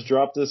Joes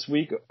drop this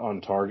week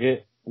on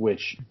Target,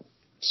 which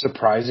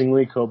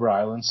surprisingly, Cobra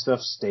Island stuff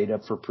stayed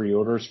up for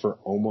pre-orders for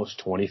almost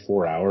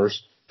 24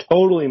 hours.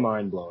 Totally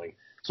mind-blowing.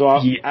 So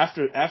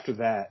after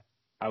that,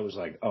 I was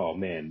like, oh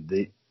man,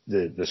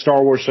 the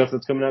Star Wars stuff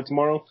that's coming out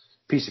tomorrow,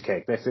 piece of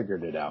cake. They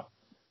figured it out.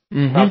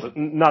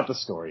 Mm-hmm. Not the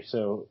story.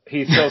 So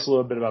Heath, tell us a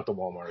little bit about the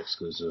Walmart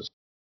exclusives.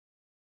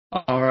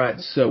 All right,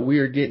 so we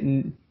are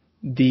getting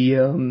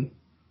the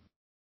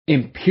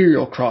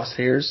Imperial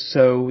crosshairs.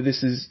 So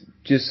this is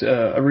just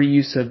a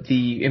reuse of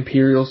the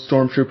Imperial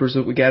Stormtroopers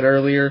that we got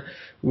earlier.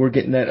 We're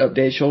getting that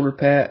updated shoulder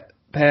pad,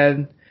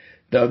 the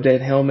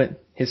updated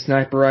helmet, his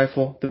sniper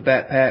rifle, the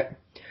backpack,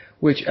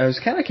 which I was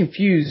kind of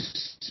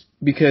confused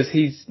because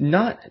he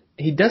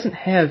doesn't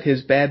have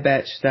his Bad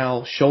Batch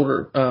style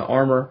shoulder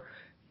armor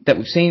that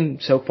we've seen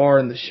so far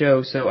in the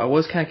show. So I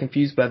was kind of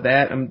confused by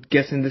that. I'm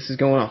guessing this is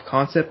going off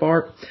concept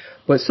art,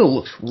 but it still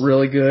looks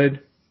really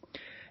good.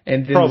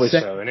 And then probably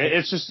so, and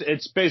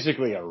it's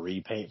basically a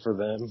repaint for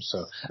them.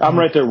 So I'm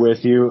right there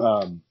with you.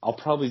 I'll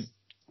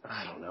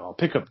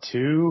pick up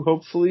 2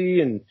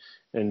 hopefully, and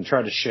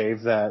try to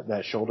shave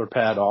that shoulder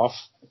pad off.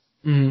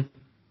 Mm-hmm.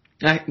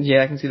 I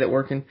can see that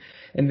working.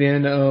 And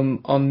then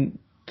on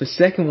the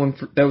second one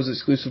that was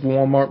exclusive to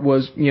Walmart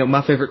was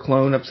my favorite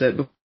clone. I've said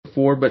it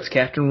before, but it's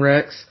Captain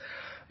Rex.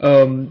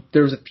 There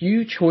was a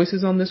few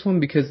choices on this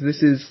one because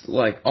this is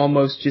like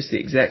almost just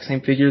the exact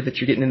same figure that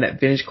you're getting in that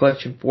Vintage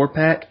Collection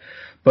 4-pack.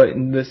 But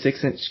in the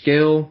 6-inch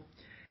scale.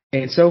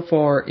 And so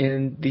far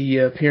in the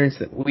appearance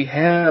that we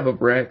have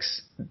of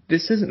Rex,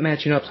 this isn't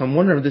matching up, so I'm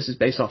wondering if this is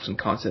based off some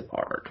concept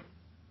art.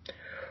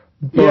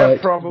 But, yeah,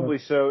 probably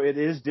so. It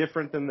is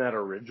different than that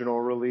original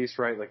release,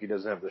 right? Like he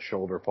doesn't have the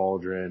shoulder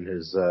pauldron,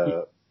 his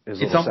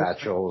little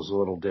satchel is a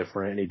little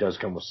different, and he does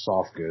come with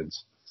soft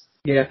goods.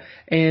 Yeah,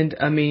 and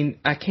I mean,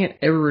 I can't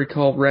ever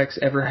recall Rex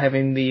ever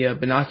having the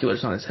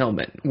binoculars on his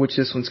helmet, which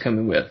this one's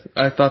coming with.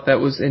 I thought that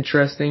was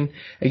interesting.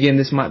 Again,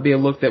 this might be a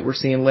look that we're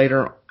seeing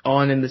later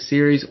on in the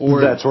series,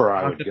 or that's where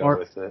I would go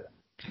with it.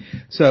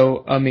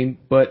 So, I mean,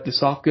 but the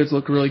soft goods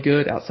look really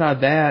good. Outside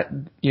that,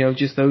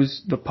 just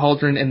the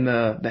pauldron and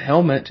the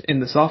helmet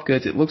and the soft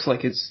goods, it looks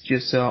like it's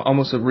just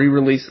almost a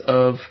re-release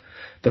of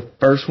the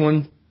first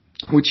one,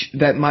 which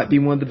that might be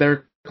one of the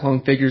better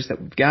clone figures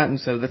that we've gotten,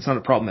 so that's not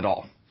a problem at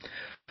all.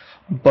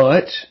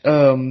 But,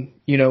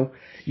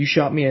 you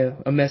shot me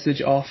a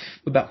message off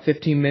about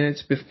 15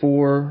 minutes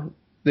before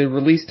the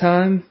release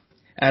time.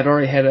 I'd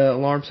already had an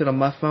alarm set on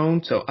my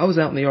phone, so I was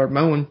out in the yard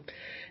mowing,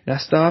 and I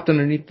stopped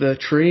underneath the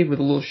tree with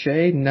a little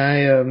shade, and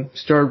I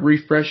started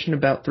refreshing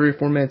about 3 or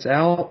 4 minutes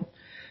out.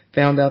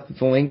 Found out that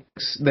the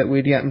links that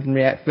we'd gotten from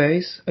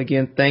ReactFace,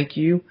 again, thank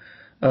you,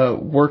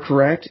 were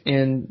correct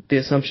in the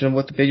assumption of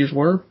what the figures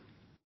were.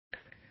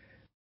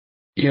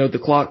 The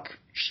clock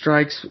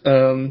strikes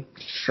noon,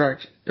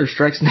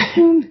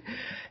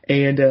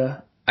 and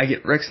I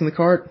get Rex in the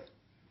cart,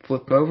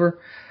 flip over.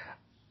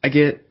 I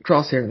get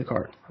Crosshair in the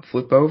cart. I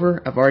flip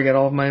over. I've already got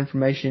all of my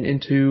information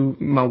into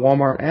my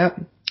Walmart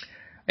app.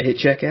 I hit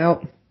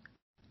checkout.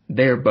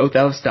 They're both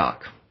out of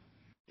stock.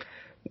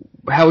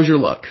 how was your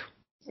luck?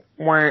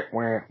 Wah,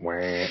 wah,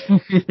 wah.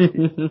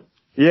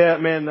 Yeah,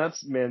 man,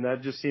 that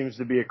just seems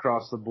to be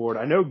across the board.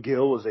 I know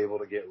Gil was able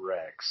to get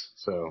Rex,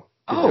 so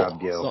good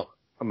job, Gil. Awesome.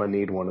 I'm gonna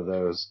need one of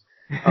those.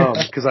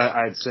 Because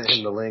I had sent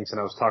him the links and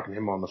I was talking to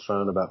him on the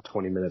phone about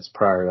 20 minutes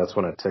prior. That's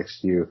when I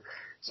texted you.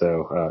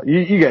 So,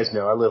 you guys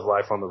know I live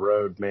life on the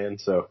road, man.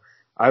 So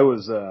I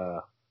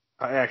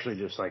actually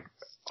just like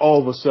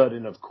all of a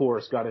sudden, of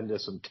course, got into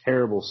some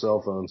terrible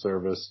cell phone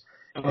service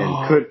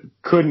and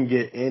couldn't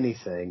get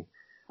anything.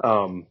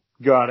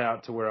 Got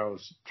out to where I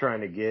was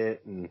trying to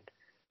get, and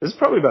this is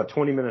probably about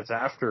 20 minutes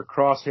after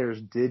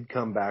Crosshairs did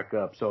come back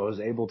up. So I was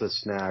able to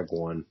snag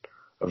one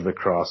of the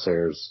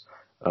Crosshairs.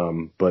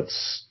 But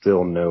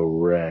still no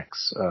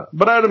Rex.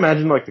 But I'd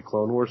imagine like the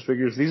Clone Wars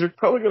figures, these are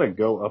probably going to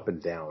go up and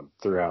down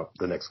throughout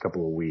the next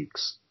couple of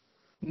weeks.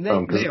 They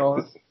are.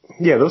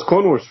 Yeah, those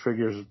Clone Wars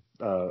figures,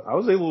 I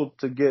was able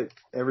to get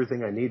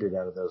everything I needed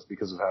out of those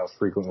because of how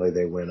frequently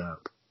they went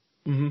up.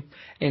 Mm-hmm.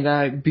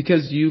 And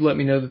because you let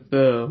me know that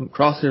the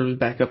Crosshair was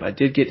back up, I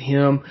did get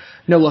him.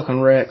 No luck on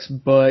Rex,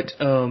 but,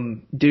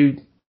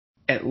 dude,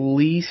 at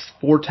least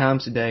 4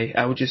 times a day,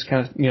 I would just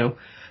kind of,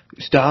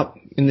 stop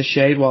in the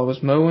shade while I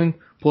was mowing,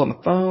 pull up my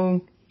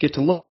phone, get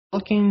to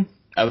looking.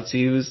 I would see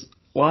he was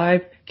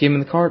live, get him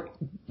in the cart.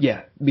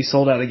 Yeah, be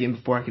sold out again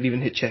before I could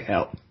even hit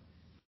checkout.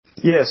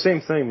 Yeah,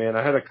 same thing, man.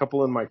 I had a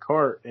couple in my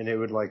cart, and it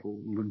would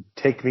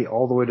take me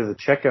all the way to the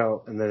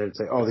checkout, and then it'd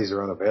say, "Oh, these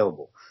are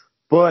unavailable."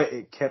 But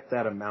it kept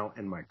that amount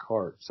in my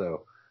cart,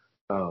 so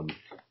I don't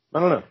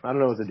know. I don't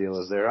know what the deal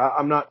is there.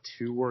 I'm not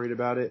too worried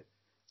about it.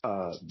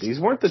 These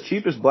weren't the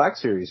cheapest Black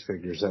Series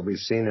figures that we've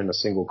seen in a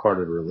single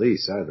carded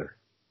release either.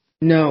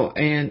 No,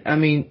 and I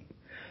mean,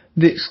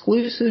 the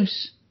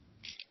exclusives,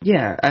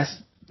 yeah,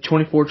 as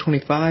 24,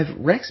 25,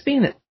 Rex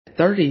being at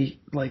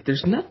 30, like,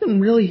 there's nothing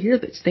really here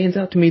that stands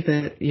out to me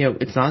that,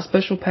 it's not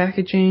special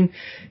packaging.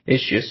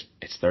 It's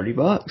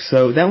 $30.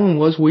 So that one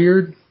was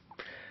weird.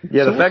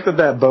 Yeah, the fact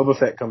that Boba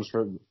Fett comes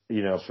for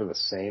the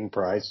same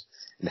price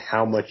and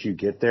how much you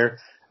get there,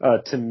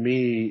 to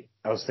me,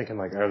 I was thinking,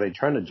 like, are they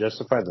trying to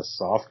justify the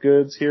soft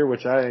goods here?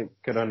 Which I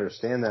could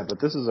understand that, but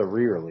this is a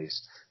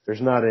re-release.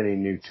 There's not any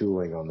new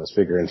tooling on this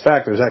figure. In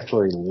fact, there's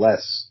actually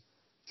less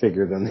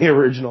figure than the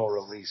original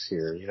release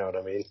here. You know what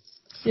I mean?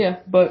 Yeah,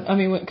 but, I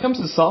mean, when it comes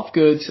to soft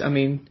goods, I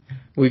mean,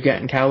 we've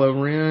gotten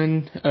Kylo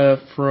Ren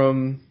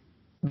from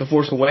The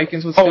Force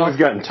Awakens with we've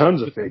gotten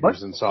tons of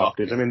figures in soft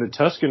goods. I mean, the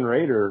Tusken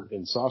Raider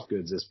in soft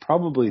goods is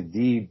probably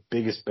the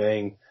biggest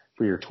bang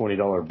for your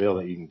 $20 bill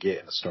that you can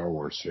get in a Star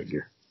Wars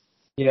figure.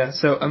 Yeah,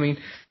 so, I mean,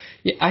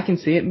 yeah, I can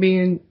see it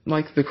being,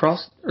 like,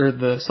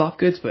 the soft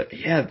goods, but,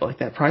 yeah, like,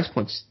 that price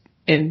point's,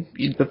 and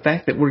the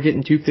fact that we're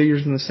getting 2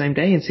 figures in the same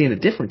day and seeing the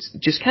difference,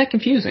 just kind of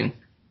confusing.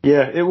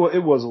 Yeah, it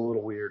was a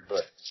little weird,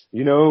 but us,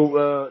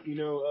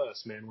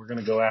 man, we're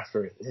gonna go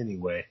after it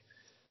anyway.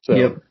 So,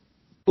 yep.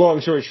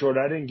 Long story short,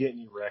 I didn't get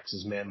any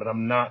Rexes, man, but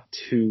I'm not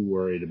too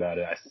worried about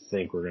it. I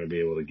think we're gonna be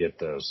able to get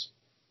those.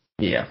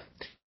 Yeah,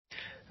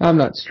 I'm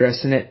not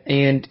stressing it.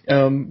 And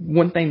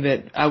one thing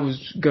that I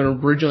was gonna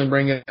originally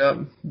bring up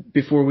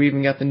before we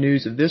even got the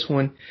news of this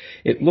one,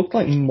 it looked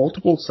like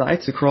multiple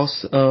sites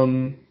across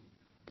most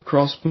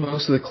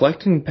of the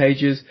collecting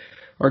pages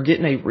are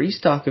getting a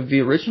restock of the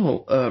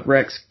original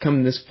Rex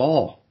coming this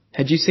fall.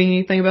 Had you seen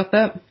anything about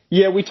that?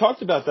 Yeah, we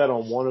talked about that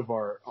on one of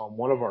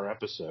our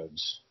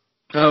episodes.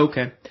 Oh,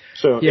 okay.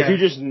 So if you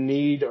just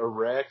need a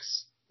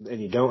Rex and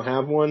you don't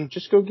have one,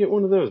 just go get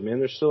one of those, man.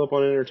 They're still up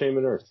on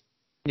Entertainment Earth.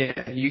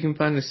 Yeah, you can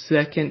find a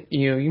second,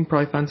 you can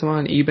probably find someone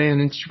on eBay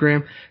and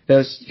Instagram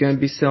that's going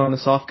to be selling a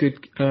soft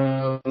good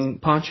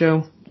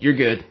poncho. You're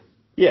good.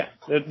 Yeah,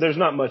 there's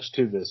not much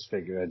to this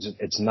figure.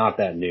 It's not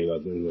that new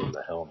other than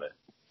the helmet.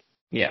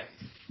 Yeah.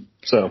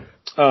 So,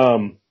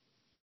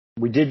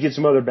 we did get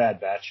some other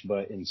Bad Batch,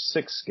 but in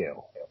 6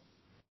 scale.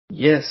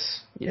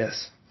 Yes.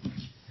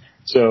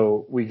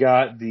 So we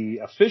got the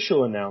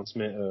official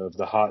announcement of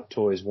the Hot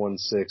Toys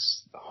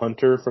 1/6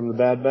 Hunter from the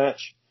Bad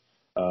Batch.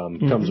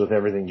 Comes with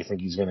everything you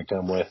think he's going to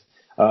come with.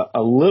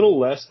 A little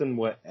less than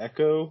what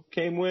Echo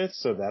came with,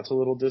 so that's a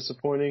little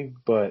disappointing.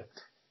 But,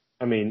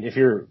 I mean, if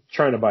you're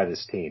trying to buy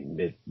this team,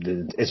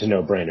 it's a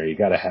no-brainer. You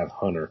got to have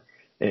Hunter.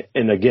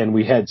 And again,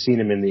 we had seen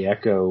him in the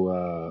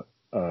Echo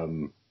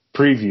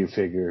preview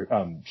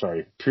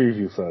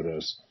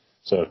photos.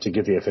 So to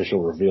get the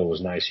official reveal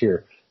was nice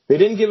here. They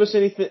didn't give us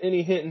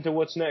any hint into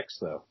what's next,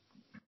 though.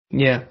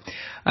 Yeah.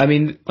 I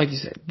mean, like you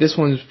said, this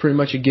one's pretty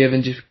much a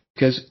given just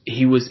because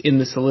he was in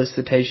the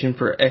solicitation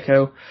for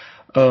Echo.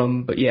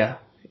 But yeah,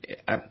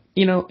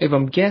 if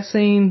I'm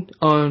guessing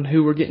on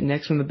who we're getting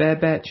next from the Bad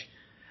Batch,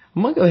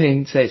 I'm going to go ahead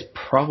and say it's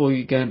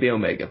probably going to be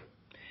Omega.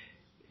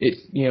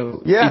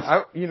 You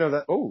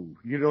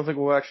don't think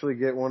we'll actually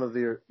get one of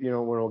the,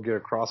 when we'll get a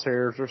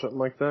Crosshairs or something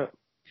like that?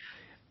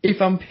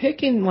 If I'm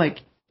picking,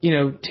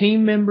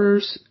 team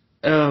members,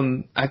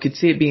 I could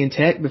see it being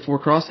Tech before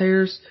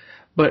Crosshairs,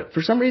 but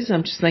for some reason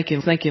I'm just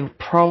thinking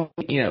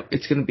probably,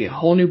 it's going to be a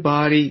whole new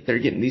body. They're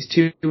getting these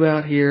 2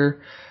 out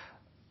here.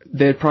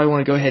 They'd probably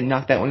want to go ahead and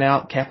knock that one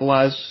out,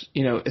 capitalize,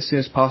 as soon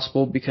as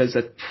possible, because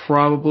that's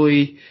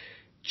probably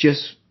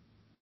just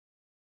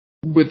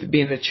with it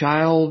being a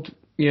child,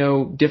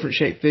 different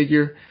shaped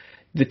figure,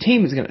 the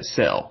team is going to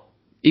sell.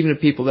 Even the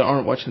people that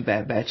aren't watching the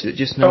Bad Batch that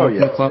just know from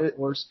the Clone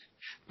Wars.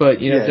 But,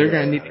 they're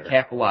going to need to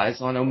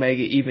capitalize on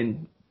Omega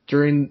even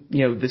during,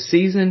 the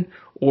season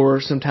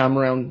or sometime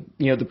around,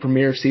 the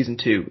premiere of season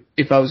 2,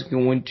 if I was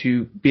going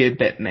to be a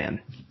bet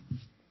man.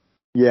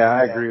 Yeah,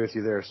 I agree with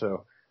you there.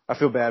 So I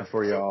feel bad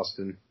for you,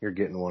 Austin. You're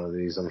getting one of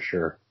these, I'm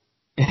sure.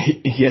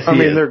 Yes, I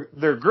mean,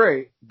 they're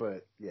great,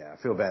 but yeah, I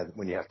feel bad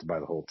when you have to buy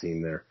the whole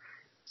team there.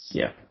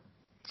 Yeah.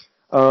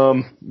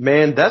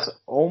 Man, that's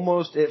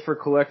almost it for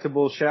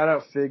collectibles. Shout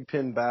out Fig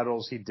Pin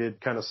Battles. He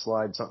did kind of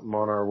slide something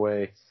on our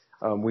way.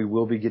 We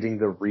will be getting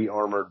the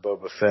re-armored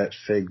Boba Fett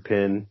Fig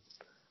Pin.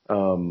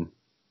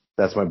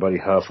 That's my buddy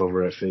Huff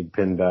over at Fig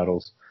Pin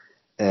Battles.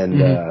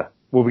 And,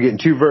 we'll be getting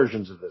 2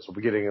 versions of this. We'll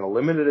be getting a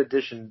limited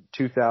edition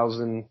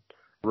 2000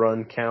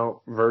 run count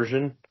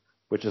version,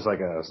 which is like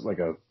a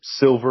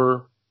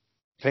silver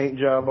paint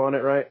job on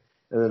it, right?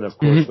 And then of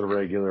course the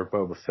regular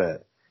Boba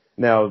Fett.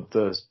 Now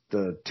the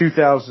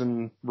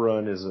 2000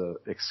 run is a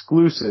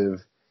exclusive.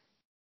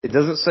 It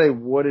doesn't say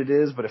what it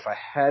is, but if I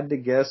had to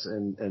guess,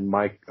 and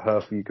Mike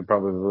Huff, you could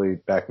probably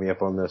back me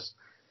up on this,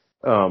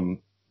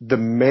 the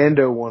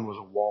Mando one was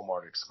a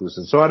Walmart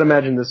exclusive. So I'd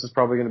imagine this is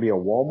probably going to be a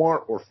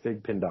Walmart or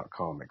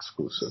Figpin.com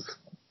exclusive.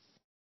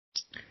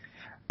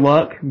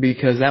 Luck,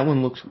 because that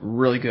one looks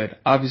really good.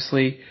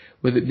 Obviously,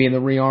 with it being the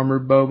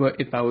re-armored Boba,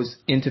 if I was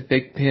into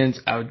Fig Pins,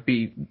 I would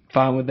be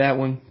fine with that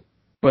one.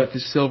 But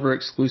the silver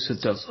exclusive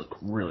does look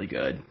really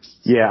good.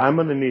 Yeah, I'm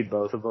going to need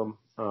both of them,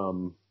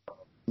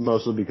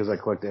 mostly because I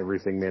collect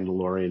everything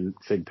Mandalorian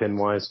Fig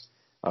Pin-wise.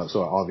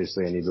 So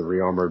obviously I need the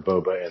re-armored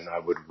Boba, and I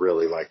would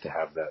really like to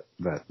have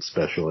that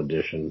special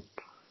edition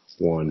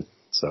one.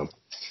 So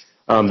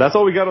that's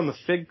all we got on the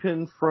Fig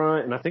Pin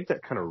front, and I think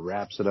that kind of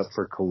wraps it up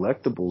for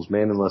collectibles,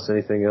 man, unless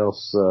anything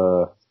else,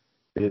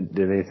 did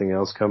anything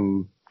else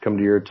come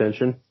to your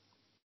attention?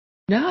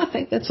 No, I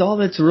think that's all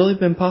that's really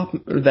been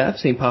that I've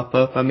seen pop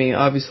up. I mean,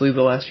 obviously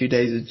the last few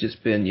days has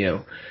just been,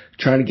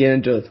 trying to get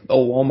into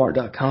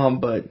Walmart.com,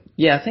 but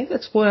yeah, I think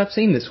that's what I've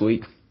seen this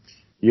week.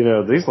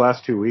 These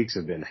last 2 weeks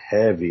have been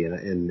heavy,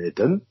 and it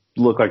doesn't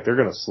look like they're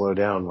going to slow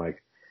down.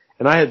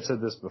 And I had said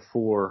this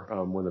before,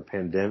 when the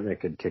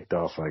pandemic had kicked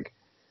off,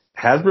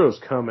 Hasbro's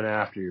coming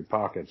after your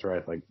pockets,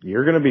 right?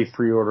 You're going to be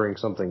pre-ordering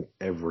something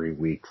every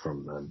week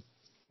from them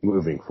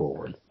moving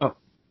forward. Oh.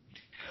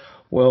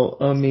 Well,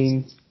 I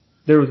mean,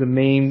 there was a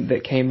meme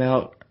that came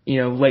out,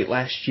 late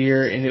last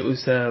year, and it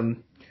was,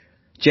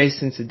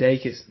 Jason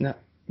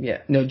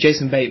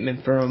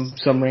Bateman from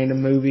some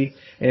random movie,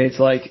 and it's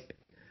like,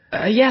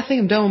 I think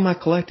I'm done with my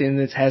collecting, and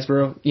it's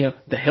Hasbro,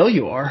 the hell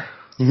you are.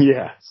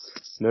 Yeah.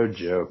 No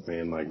joke,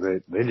 man.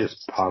 They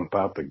just pump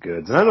out the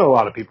goods. And I know a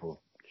lot of people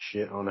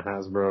shit on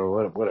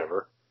Hasbro,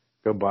 whatever.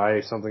 Go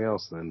buy something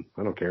else then.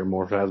 I don't care.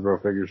 More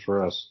Hasbro figures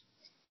for us.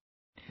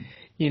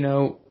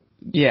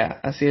 Yeah,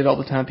 I see it all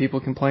the time. People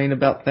complain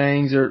about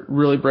things or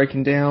really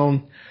breaking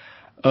down,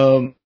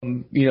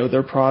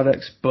 their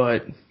products,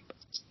 but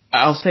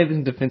I'll say this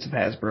in defense of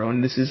Hasbro,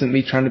 and this isn't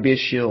me trying to be a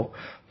shill,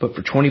 but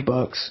for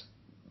 $20,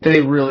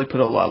 they really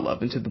put a lot of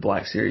love into the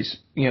Black Series,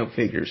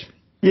 figures.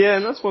 Yeah,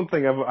 and that's one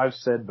thing I've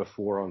said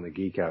before on the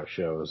Geek Out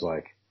show is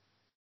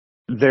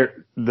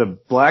the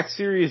Black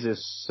Series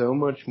is so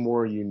much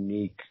more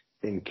unique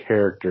in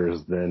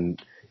characters than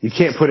you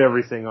can't put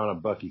everything on a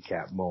Bucky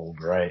Cap mold,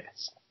 right?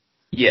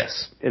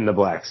 Yes. In the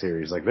Black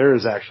Series, there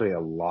is actually a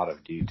lot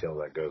of detail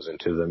that goes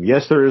into them.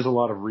 Yes, there is a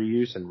lot of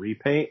reuse and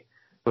repaint,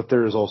 but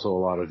there is also a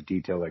lot of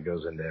detail that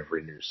goes into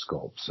every new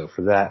sculpt. So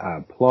for that, I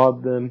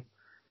applaud them.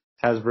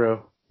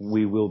 Hasbro,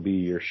 we will be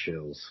your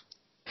shills.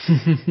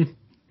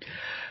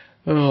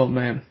 Oh,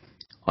 man.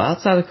 Well,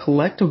 outside of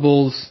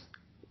collectibles,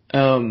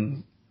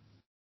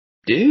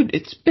 dude,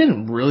 it's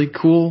been really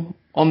cool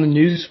on the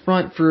news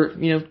front for,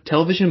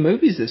 television and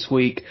movies this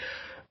week.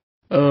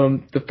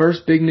 The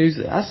first big news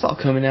that I saw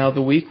coming out of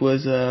the week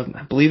was,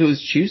 I believe it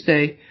was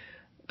Tuesday,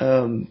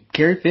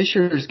 Carrie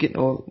Fisher is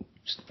getting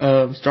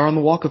a star on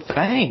the Walk of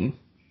Fame.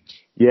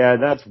 Yeah,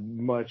 that's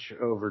much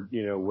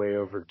way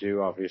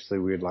overdue. Obviously,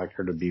 we'd like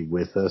her to be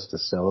with us to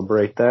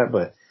celebrate that,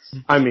 but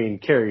I mean,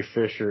 Carrie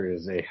Fisher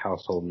is a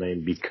household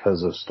name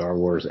because of Star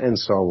Wars and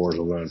Star Wars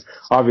alone.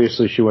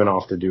 Obviously, she went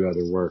off to do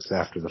other works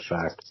after the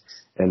fact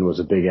and was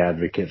a big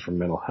advocate for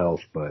mental health,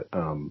 but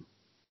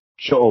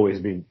she'll always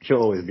be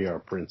our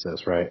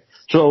princess, right?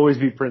 She'll always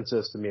be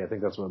princess to me. I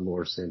think that's what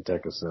Laura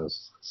Santeca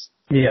says.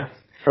 Yeah.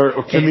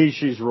 Or to me,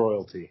 she's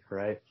royalty,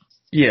 right?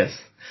 Yes.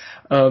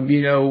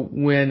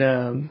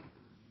 When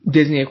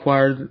Disney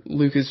acquired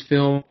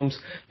Lucasfilms,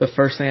 the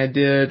first thing I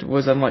did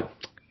was I'm like,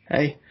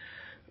 hey,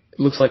 it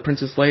looks like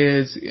Princess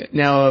Leia is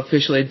now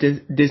officially a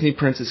Disney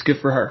princess. Good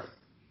for her.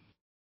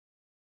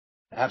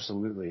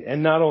 Absolutely.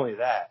 And not only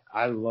that,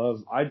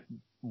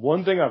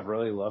 one thing I've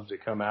really loved to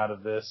come out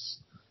of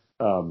this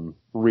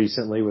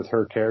recently with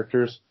her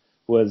characters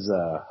was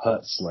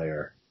Hutt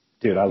Slayer.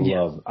 Dude, I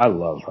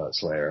love Hutt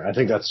Slayer. I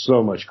think that's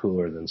so much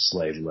cooler than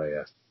Slave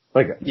Leia.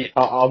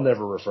 I'll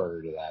never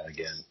refer to that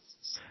again.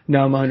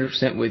 No, I'm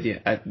 100% with you.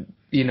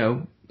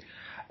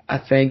 I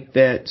think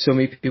that so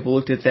many people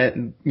looked at that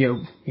and,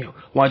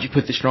 why'd you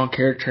put the strong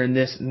character in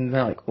this? And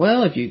they're like,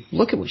 well, if you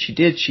look at what she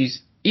did,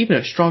 she's even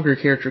a stronger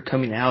character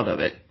coming out of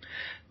it.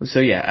 So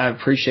yeah, I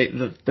appreciate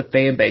the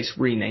fan base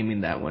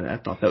renaming that one. I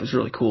thought that was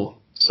really cool.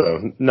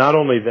 So not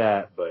only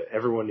that, but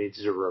everyone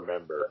needs to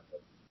remember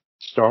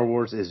Star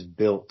Wars is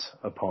built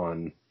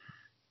upon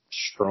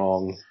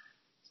strong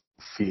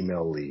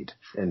female lead,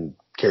 and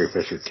Carrie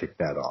Fisher kicked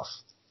that off.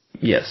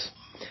 Yes.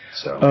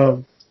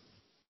 So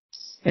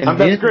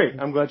that's great.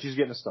 I'm glad she's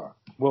getting a star.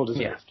 Well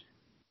deserved. Yeah.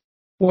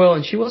 Well,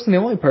 and she wasn't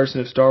the only person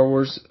of Star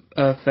Wars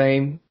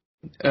fame.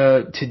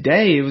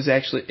 Today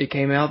it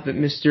came out that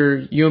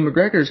Mr. Ewan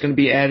McGregor is going to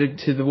be added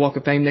to the Walk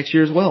of Fame next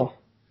year as well.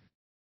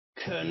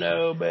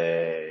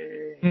 Kenobi.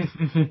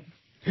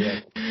 Yeah.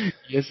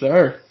 Yes,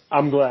 sir.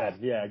 I'm glad.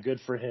 Yeah, good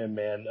for him,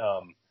 man.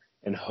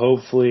 And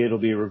hopefully it'll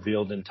be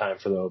revealed in time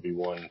for the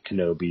Obi-Wan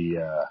Kenobi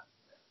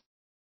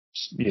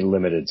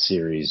limited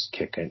series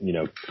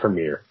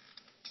premiere.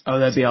 Oh,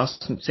 that'd be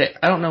awesome.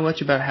 I don't know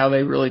much about how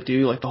they really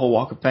do like the whole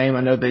Walk of Fame.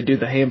 I know they do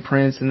the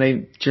handprints and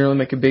they generally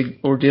make a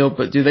big ordeal,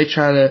 but do they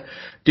try to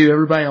do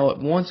everybody all at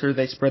once, or do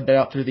they spread that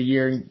out through the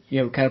year and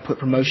kind of put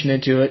promotion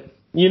into it?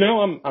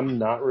 I'm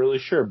not really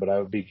sure, but I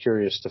would be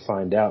curious to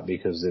find out,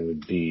 because it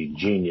would be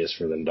genius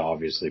for them to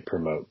obviously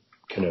promote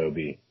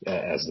Kenobi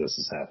as this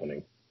is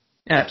happening.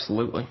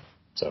 Absolutely.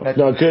 So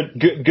no,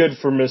 good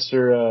for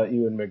Mr.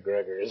 Ewan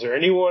McGregor. Is there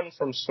anyone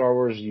from Star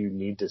Wars you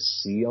need to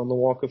see on the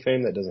Walk of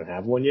Fame that doesn't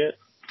have one yet?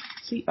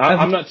 See,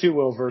 I'm not too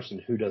well versed in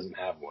who doesn't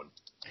have one.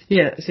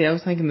 Yeah, see, I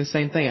was thinking the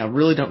same thing. I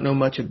really don't know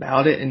much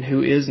about it and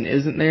who is and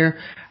isn't there.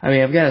 I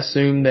mean, I've got to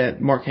assume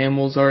that Mark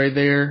Hamill's already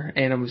there,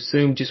 and I'm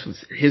assuming just with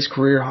his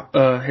career,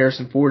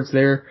 Harrison Ford's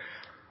there.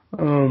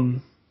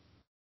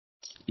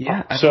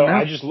 Yeah.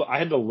 I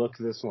had to look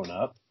this one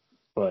up,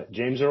 but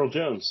James Earl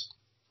Jones.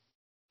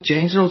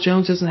 James Earl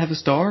Jones doesn't have a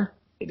star?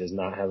 He does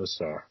not have a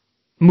star.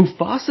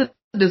 Mufasa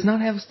does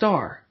not have a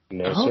star.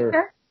 No, sir.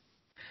 Okay.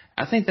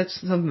 I think that's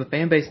something the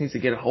fan base needs to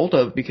get a hold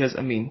of, because,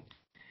 I mean,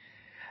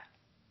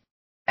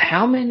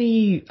 how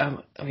many,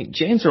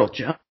 James Earl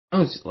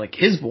Jones, like,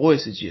 his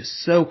voice is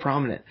just so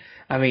prominent.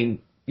 I mean,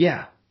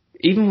 yeah,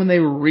 even when they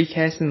were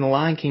recasting The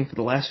Lion King for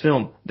the last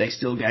film, they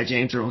still got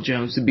James Earl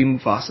Jones to be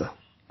Mufasa.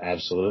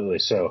 Absolutely.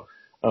 So,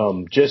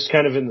 just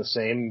kind of in the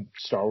same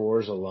Star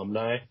Wars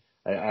alumni,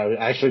 I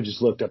actually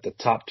just looked up the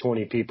top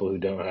 20 people who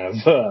don't have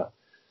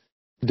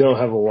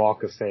a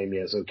Walk of Fame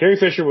yet. So Carrie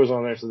Fisher was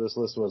on there, so this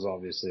list was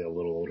obviously a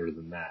little older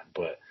than that.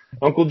 But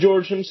Uncle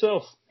George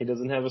himself, he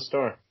doesn't have a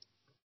star.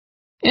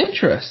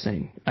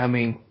 Interesting. I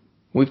mean,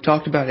 we've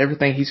talked about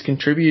everything he's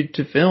contributed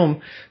to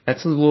film.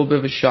 That's a little bit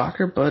of a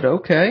shocker, but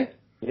okay.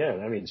 Yeah,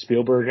 I mean,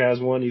 Spielberg has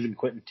one, even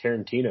Quentin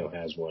Tarantino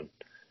has one.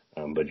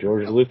 But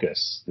George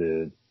Lucas,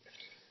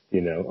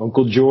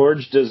 Uncle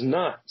George does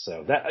not.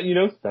 So that,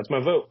 that's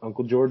my vote.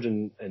 Uncle George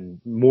and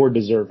more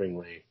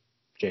deservingly,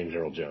 James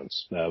Earl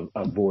Jones,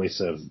 a voice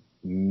of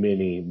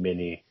many,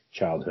 many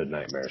childhood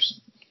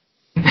nightmares.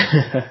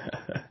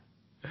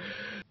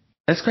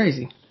 That's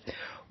crazy.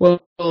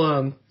 Well,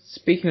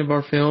 speaking of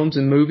our films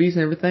and movies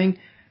and everything,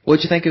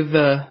 what'd you think of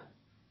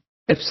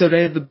episode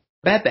 8 of The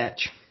Bad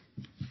Batch?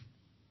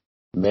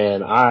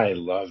 Man, I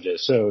loved it.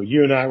 So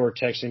you and I were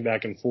texting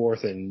back and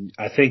forth, and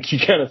I think you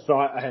kind of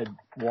thought I had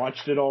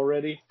watched it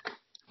already.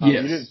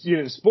 Yes. You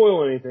didn't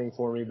spoil anything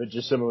for me, but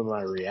just some of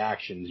my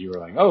reactions. You were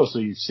like, "Oh, so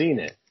you've seen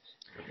it?"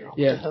 What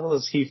the hell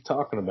is Heath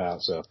talking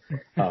about? So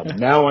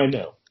now I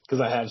know,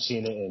 because I have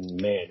seen it, and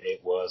man,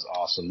 it was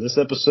awesome. This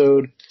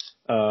episode,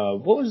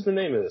 what was the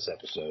name of this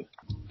episode?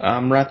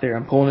 I'm right there.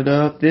 I'm pulling it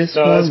up. This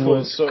one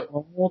was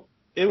called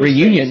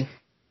Reunion.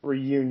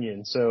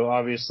 Reunion. So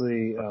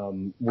obviously,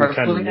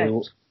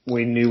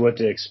 we knew what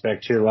to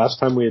expect here. Last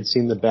time we had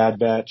seen the Bad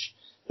Batch,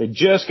 they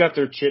just got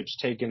their chips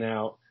taken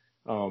out,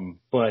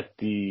 but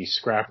the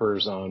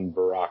scrappers on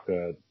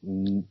Baraka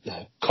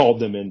called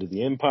them into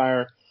the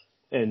Empire,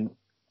 and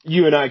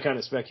you and I kind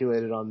of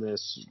speculated on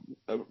this.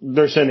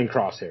 They're sending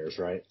crosshairs,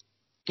 right?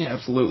 Yeah,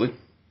 absolutely.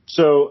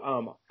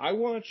 So I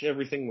watch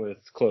everything with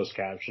closed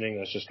captioning.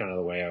 That's just kind of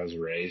the way I was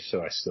raised,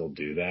 so I still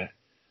do that.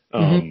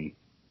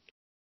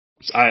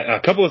 A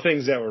couple of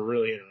things that were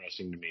really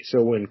interesting to me.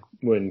 So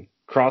when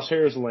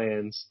Crosshairs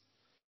lands,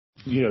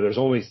 there's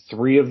only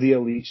 3 of the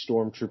elite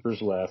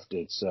stormtroopers left.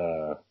 It's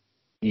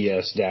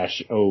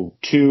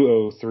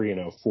ES-02, 03,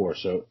 and 04.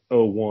 So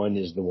 01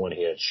 is the one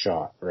he had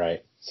shot,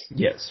 right?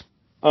 Yes.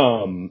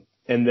 And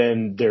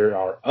then there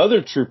are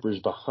other troopers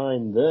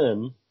behind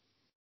them,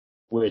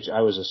 which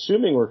I was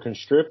assuming were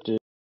conscripted.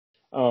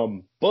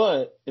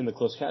 But in the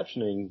closed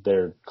captioning,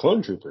 they're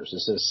clone troopers. It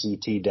says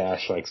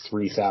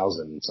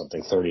CT-3000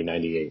 something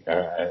 3098,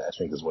 I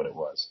think is what it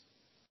was.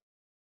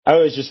 I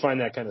always just find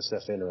that kind of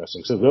stuff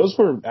interesting. So those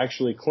were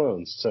actually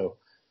clones. So,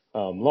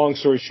 long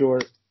story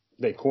short,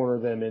 they corner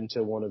them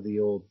into one of the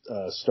old,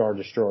 Star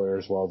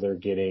Destroyers while they're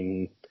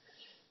getting,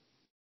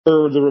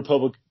 or the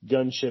Republic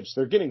gunships,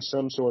 they're getting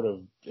some sort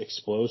of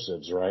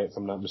explosives, right? If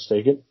I'm not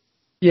mistaken.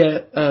 Yeah,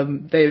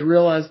 they had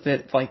realized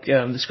that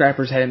the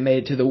scrappers hadn't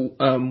made it to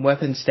the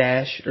weapon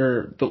stash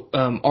or the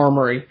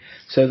armory,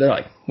 so they're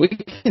like, we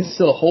can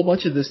steal a whole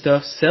bunch of this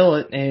stuff, sell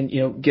it,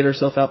 and get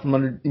ourselves out from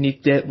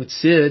underneath debt with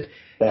Sid.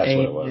 That's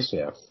what it was.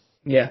 Yeah.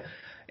 Yeah,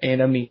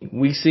 and I mean,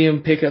 we see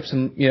them pick up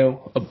some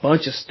a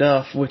bunch of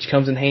stuff, which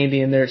comes in handy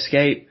in their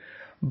escape.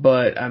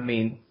 But I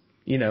mean,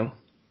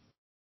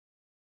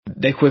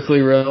 they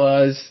quickly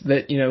realize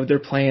that their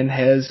plan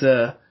has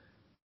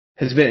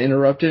been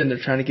interrupted, and they're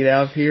trying to get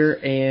out of here.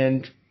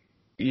 And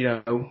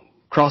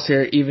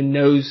Crosshair even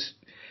knows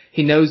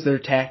their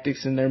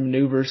tactics and their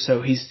maneuvers,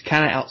 so he's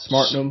kind of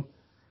outsmarting them.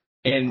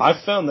 And I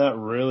found that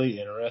really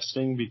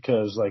interesting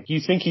because, you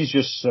think he's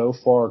just so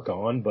far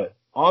gone, but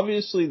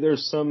obviously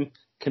there's some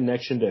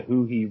connection to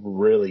who he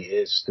really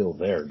is still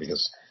there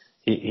because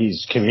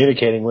he's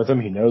communicating with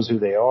them. He knows who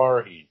they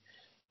are.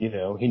 He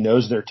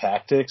knows their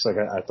tactics.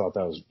 I thought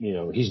that was,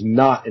 he's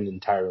not an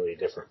entirely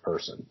different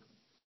person.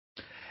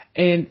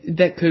 And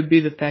that could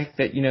be the fact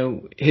that,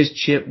 his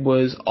chip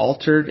was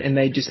altered and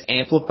they just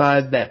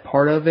amplified that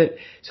part of it.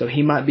 So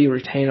he might be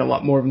retaining a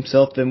lot more of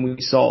himself than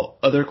we saw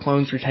other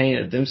clones retain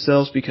of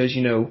themselves because,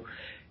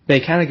 they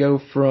kind of go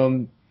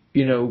from,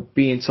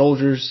 being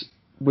soldiers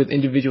with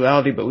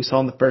individuality, but we saw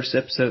in the first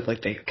episode,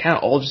 they kind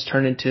of all just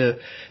turn into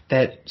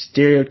that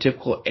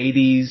stereotypical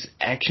 80s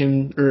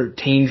action or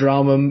teen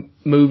drama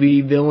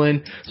movie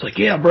villain. It's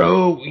yeah,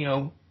 bro,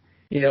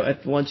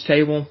 at the lunch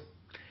table.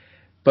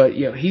 But,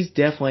 he's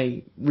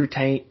definitely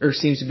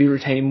seems to be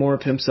retaining more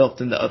of himself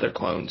than the other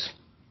clones.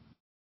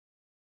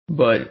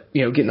 But,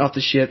 getting off the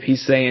ship,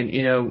 he's saying,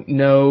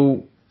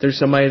 no, there's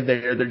somebody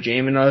there, they're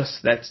jamming us,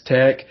 that's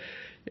Tech.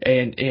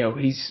 And,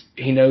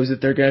 he knows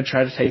that they're going to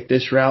try to take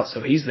this route,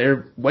 so he's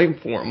there waiting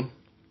for them.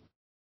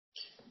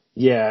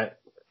 Yeah.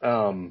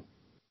 And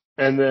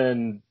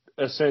then,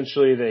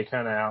 essentially, they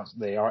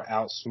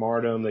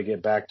outsmart them, they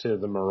get back to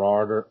the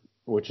Marauder,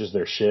 which is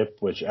their ship,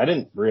 which I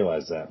didn't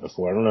realize that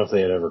before. I don't know if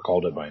they had ever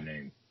called it by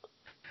name.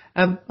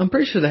 I'm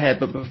pretty sure they had,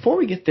 but before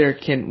we get there,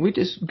 can we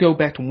just go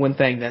back to one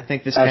thing that I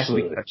think this has to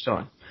be touched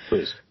on?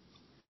 Please.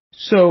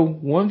 So,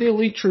 one of the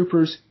elite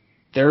troopers,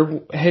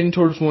 they're heading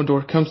towards one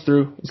door, comes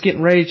through, is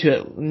getting ready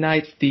to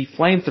ignite the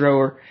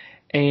flamethrower,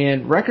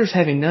 and Wrecker's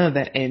having none of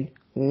that, and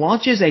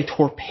launches a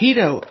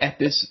torpedo at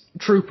this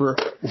trooper.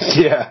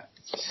 Yeah.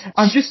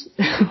 I'm just,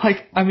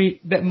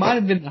 that might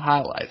have been the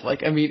highlight.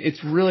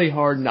 It's really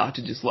hard not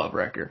to just love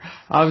Wrecker.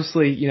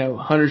 Obviously,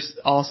 Hunter's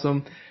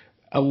awesome.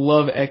 I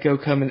love Echo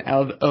coming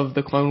out of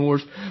the Clone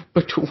Wars.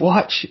 But to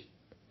watch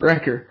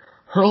Wrecker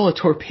hurl a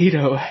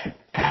torpedo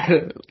at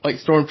a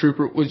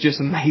Stormtrooper was just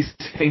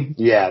amazing.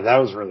 Yeah, that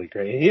was really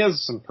great. He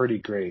has some pretty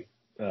great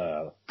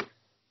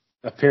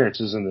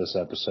appearances in this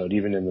episode,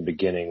 even in the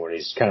beginning where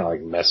he's kind of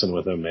messing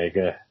with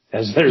Omega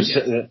as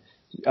they're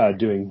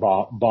doing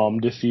bomb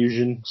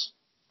diffusions.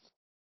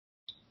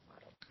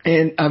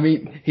 And,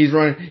 he's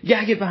running,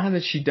 yeah, get behind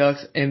her, she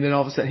ducks, and then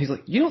all of a sudden he's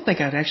like, you don't think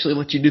I'd actually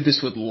let you do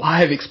this with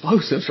live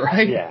explosives,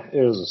 right? Yeah,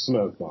 it was a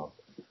smoke bomb.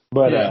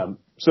 But,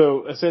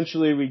 so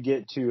essentially we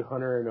get to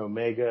Hunter and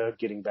Omega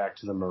getting back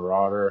to the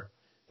Marauder.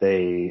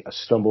 They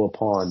stumble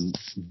upon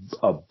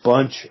a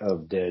bunch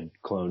of dead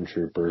clone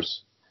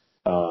troopers.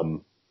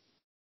 And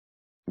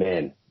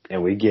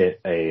we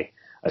get a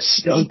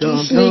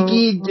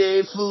sneaky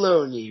Dave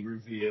Filoni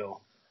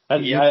reveal.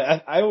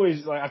 I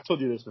always, I've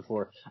told you this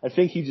before, I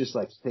think he just,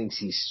 thinks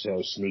he's so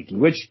sneaky,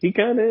 which he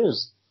kind of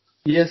is.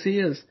 Yes, he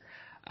is.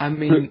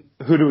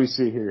 Who do we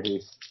see here,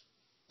 Heath?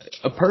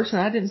 A person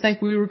I didn't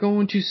think we were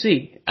going to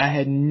see. I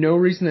had no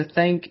reason to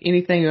think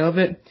anything of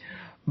it,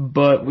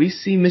 but we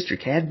see Mr.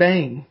 Cad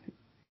Bane,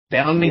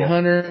 bounty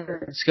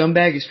hunter,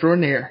 scumbag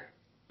extraordinaire.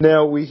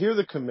 Now, we hear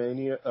the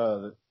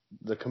Kaminoans,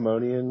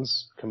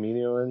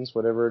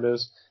 whatever it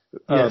is.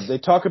 Yes. They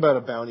talk about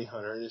a bounty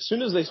hunter, and as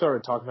soon as they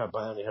started talking about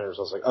bounty hunters,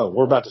 I was like, oh,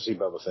 we're about to see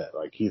Boba Fett.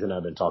 Heath and I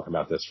have been talking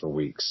about this for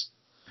weeks.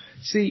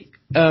 See,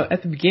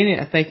 at the beginning,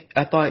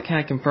 I thought it kind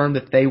of confirmed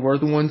that they were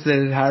the ones that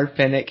had hired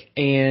Fennec,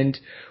 and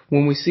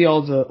when we see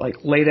all the,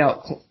 laid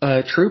out,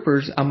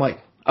 troopers, I'm like,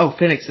 oh,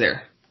 Fennec's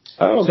there.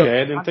 Oh, okay, so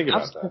I didn't think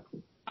about that.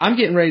 I'm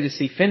getting ready to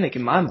see Fennec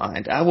in my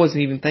mind. I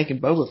wasn't even thinking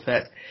Boba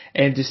Fett.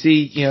 And to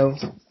see,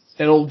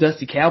 that old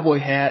dusty cowboy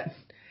hat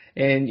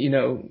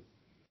and,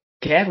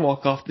 Cad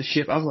walk off the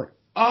ship, I was like,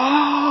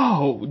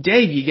 oh,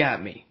 Dave, you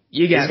got me.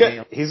 He's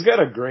got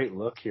a great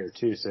look here,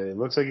 too. So it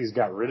looks like he's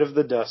got rid of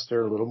the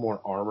duster, a little more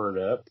armored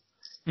up,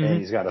 and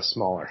he's got a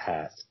smaller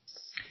hat.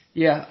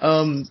 Yeah,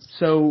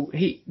 so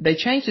they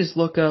changed his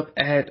look up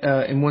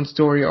in one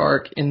story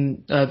arc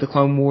in the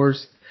Clone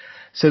Wars.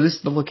 So this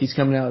is the look he's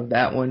coming out of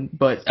that one.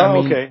 But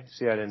okay.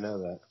 See, I didn't know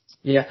that.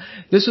 Yeah,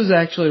 this was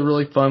actually a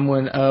really fun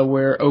one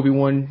where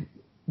Obi-Wan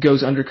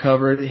goes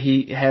undercover.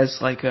 He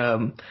has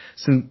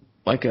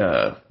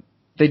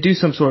they do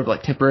some sort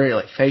of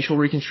temporary facial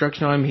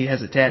reconstruction on him. He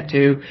has a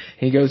tattoo.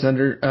 He goes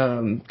under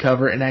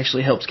cover and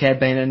actually helps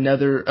Cad Bane,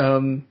 another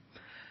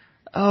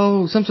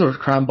some sort of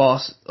crime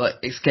boss,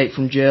 escape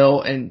from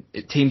jail, and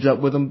it teams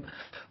up with him.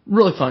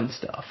 Really fun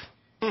stuff.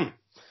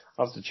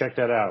 I'll have to check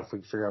that out. If we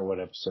can figure out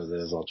what episode that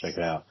is, I'll check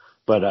it out.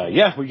 But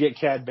yeah, we get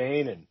Cad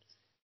Bane, and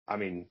I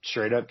mean,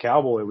 straight up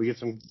cowboy. We get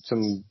some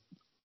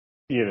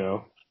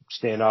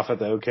standoff at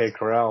the OK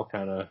Corral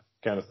kind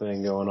of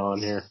thing going on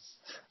here,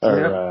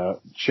 or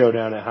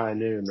showdown at high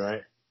noon,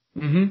 right?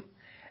 Mm-hmm.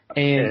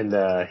 And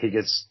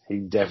he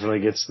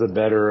definitely gets the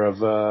better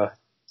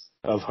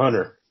of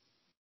Hunter.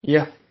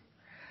 Yeah.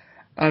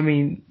 I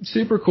mean,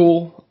 super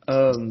cool.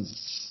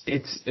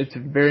 It's a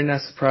very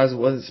nice surprise. I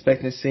wasn't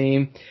expecting to see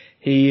him.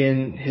 He,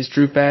 in his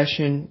true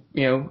fashion,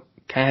 kind of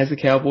has the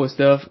cowboy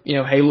stuff.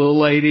 Hey, little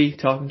lady,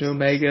 talking to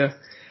Omega.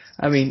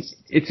 I mean,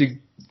 it's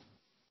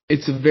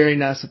a very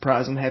nice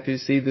surprise. I'm happy to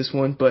see this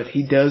one, but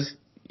he does,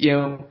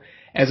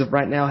 as of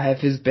right now, have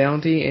his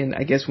bounty, and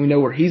I guess we know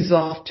where he's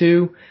off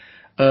to.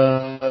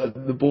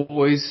 The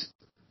boys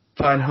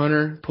find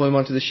Hunter, pull him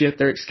onto the ship.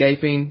 They're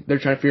escaping. They're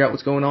trying to figure out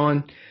what's going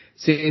on.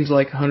 Seems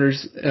like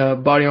Hunter's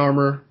body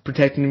armor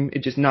protecting him.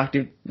 It just knocked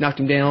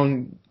him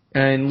down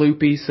and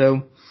loopy.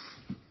 So,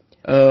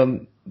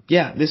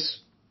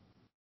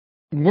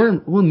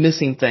 we're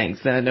missing things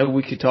that I know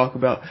we could talk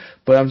about,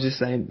 but I'm just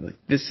saying, like,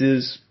 this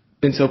has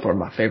been so far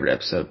my favorite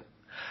episode.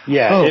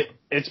 Yeah,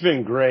 it's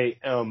been great.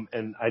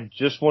 And I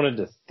just wanted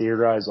to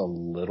theorize a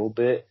little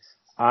bit.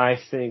 I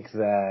think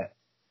that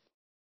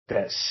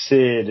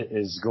Sid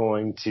is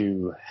going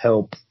to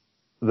help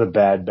the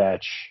Bad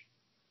Batch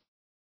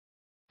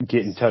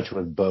get in touch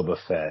with Boba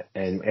Fett,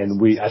 and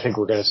I think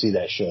we're going to see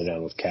that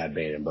showdown with Cad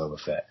Bane and Boba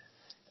Fett.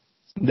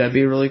 That'd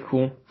be really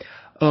cool.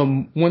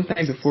 One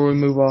thing before we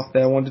move off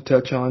that I wanted to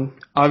touch on,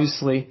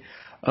 obviously,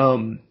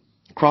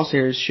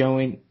 Crosshair is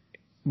showing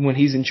when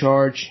he's in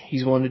charge,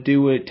 he's willing to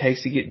do what it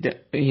takes to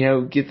get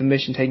the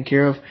mission taken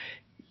care of.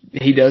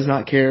 He does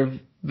not care if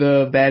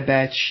the Bad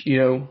Batch,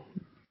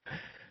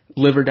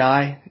 live or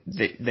die.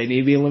 They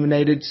need to be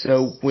eliminated.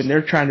 So when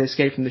they're trying to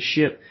escape from the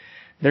ship,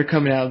 they're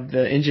coming out of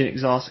the engine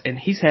exhaust, and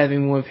he's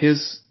having one of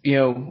his,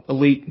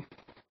 elite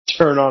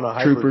turn on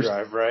a troopers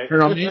hyperdrive, right?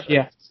 Turn on it,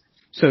 yeah.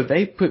 So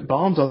they put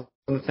bombs on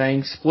the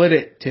thing, split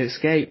it to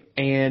escape,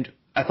 and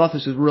I thought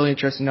this was really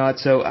interesting nod.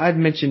 So I'd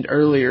mentioned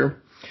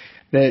earlier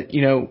that,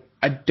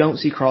 I don't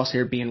see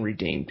Crosshair being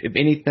redeemed. If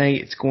anything,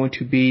 it's going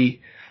to be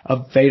a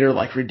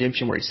Vader-like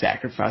redemption where he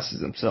sacrifices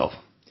himself.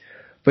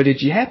 But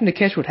did you happen to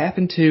catch what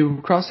happened to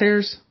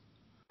Crosshairs?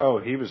 Oh,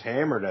 he was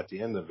hammered at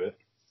the end of it.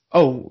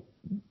 Oh,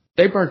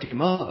 they burnt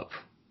him up.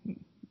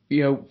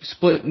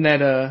 Splitting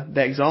that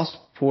exhaust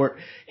port,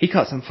 he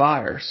caught some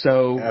fire.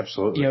 So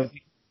absolutely.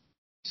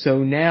 So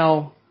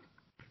now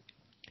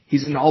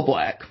he's in all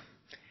black.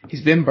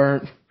 He's been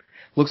burnt.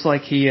 Looks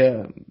like he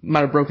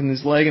might have broken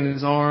his leg and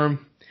his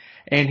arm,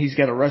 and he's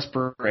got a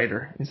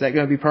respirator. Is that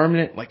going to be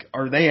permanent? Like,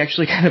 are they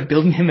actually kind of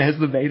building him as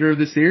the Vader of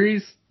the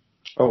series?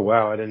 Oh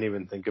wow, I didn't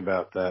even think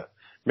about that.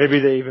 Maybe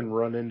they even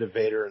run into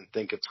Vader and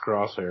think it's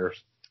Crosshairs.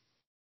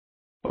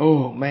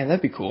 Oh man,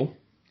 that'd be cool.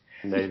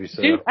 Maybe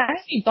so. Dude, I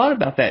hadn't even thought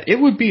about that. It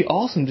would be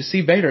awesome to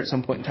see Vader at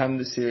some point in time in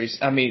the series.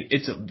 I mean,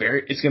 it's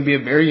going to be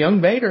a very young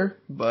Vader,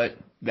 but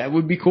that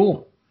would be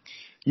cool.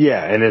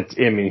 Yeah, and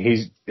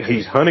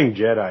he's hunting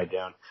Jedi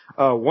down.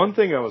 One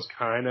thing I was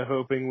kind of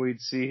hoping we'd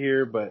see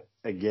here, but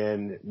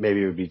again,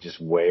 maybe it would be just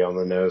way on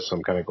the nose, so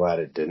I'm kind of glad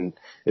it didn't,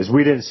 is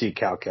we didn't see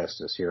Cal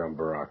Kestis here on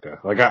Baraka.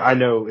 Like, I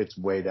know it's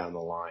way down the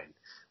line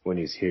when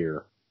he's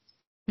here.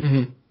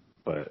 Mm-hmm.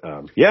 But,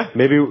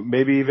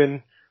 maybe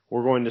even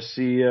we're going to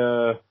see,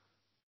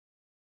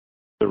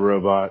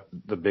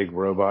 the big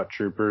robot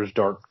troopers,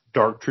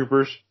 dark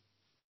troopers.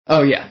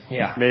 Oh yeah.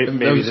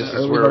 Maybe this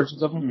is where,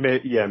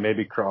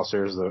 maybe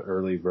Crosshair's the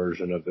early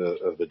version of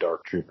the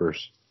dark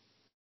troopers.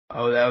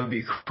 Oh, that would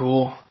be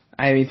cool.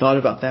 I hadn't even thought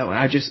about that one.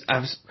 I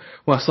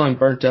saw him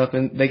burnt up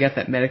and they got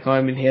that medic on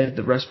him and he had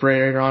the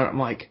respirator on. I'm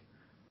like,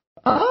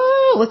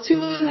 oh, let's see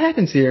what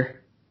happens here.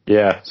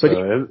 Yeah, so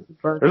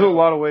there's a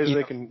lot of ways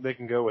they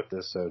can go with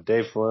this. So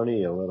Dave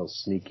Filoni, you little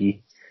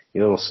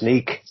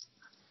sneak.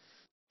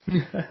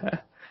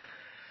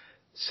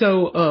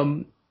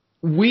 So,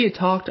 we had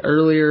talked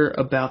earlier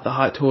about the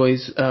Hot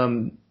Toys,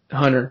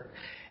 Hunter,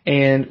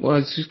 and I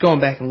was just going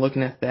back and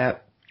looking at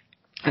that.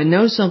 I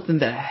know something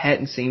that I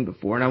hadn't seen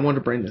before, and I want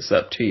to bring this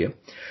up to you.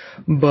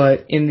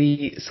 But in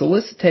the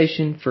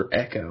solicitation for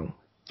Echo,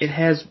 it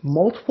has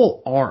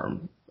multiple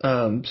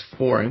arms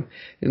for him.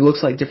 It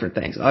looks like different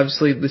things.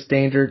 Obviously, the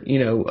standard,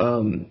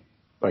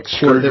 like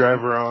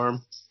screwdriver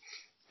arm.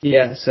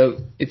 Yeah, so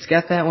it's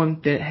got that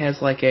one. Then it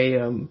has like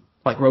a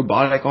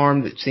robotic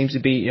arm that seems to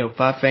be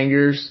 5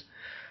 fingers,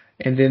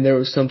 and then there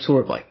was some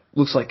sort of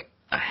looks like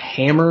a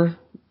hammer,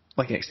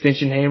 like an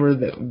extension hammer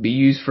that would be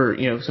used for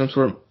some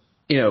sort of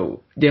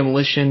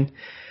demolition.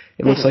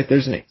 It looks like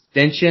there's an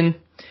extension.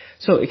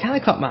 So it kind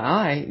of caught my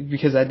eye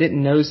because I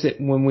didn't notice it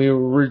when we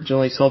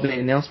originally saw the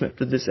announcement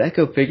for this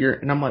Echo figure.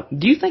 And I'm like,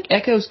 do you think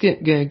Echo's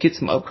going to get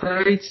some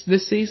upgrades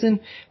this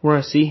season? We're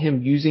going to see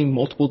him using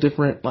multiple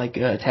different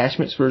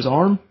attachments for his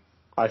arm?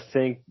 I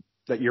think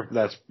that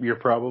you're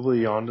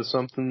probably onto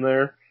something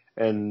there.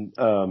 And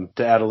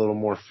to add a little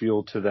more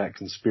fuel to that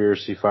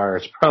conspiracy fire,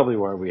 it's probably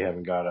why we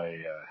haven't got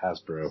a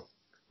Hasbro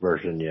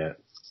version yet.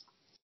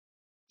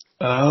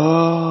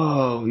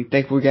 Oh, you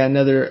think we got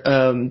another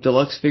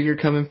deluxe figure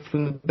coming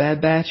from the Bad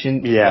Batch?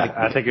 And Yeah,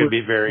 I think it'd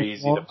be very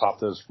easy to pop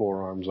those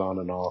forearms on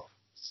and off.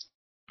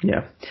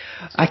 Yeah,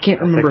 I can't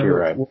remember. I think you're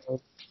right.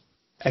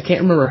 I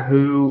can't remember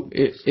who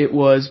it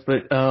was,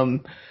 but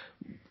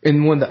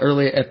in one of the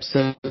earlier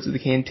episodes of the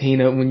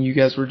Cantina, when you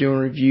guys were doing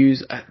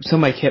reviews,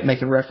 somebody kept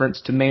making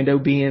reference to Mando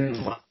being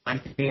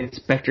like the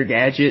Inspector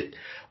Gadget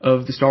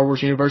of the Star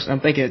Wars universe. I'm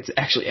thinking it's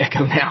actually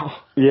Echo now.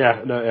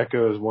 Yeah, no,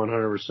 Echo is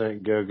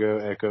 100% go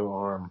Echo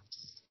arm.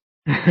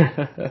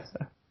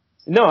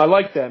 No, I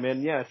like that,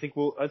 man. Yeah, I think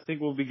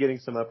we'll be getting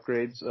some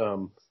upgrades.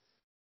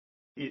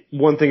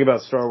 One thing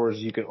about Star Wars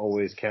you can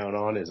always count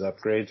on is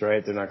upgrades,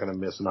 right? They're not going to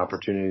miss an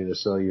opportunity to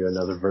sell you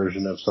another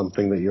version of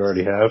something that you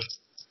already have.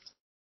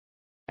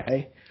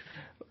 Okay.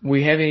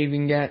 We haven't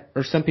even got,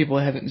 or some people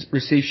haven't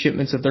received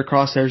shipments of their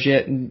crosshairs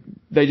yet, and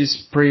they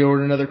just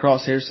pre-ordered another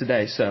crosshairs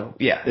today. So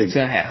yeah, it's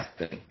gonna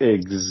happen.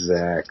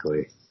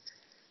 Exactly.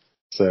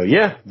 So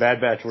yeah,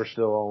 Bad Batch, we're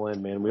still all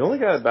in, man. We only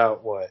got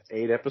about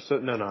 8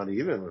 episodes? No, not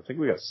even. I think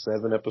we got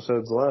 7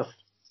 episodes left.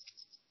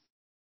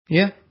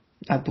 Yeah,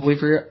 I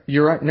believe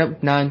you're right.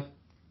 Nope, 9.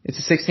 It's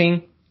a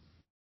 16.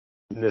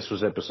 And this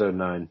was episode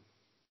 9.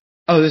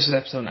 Oh, this is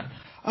episode 9.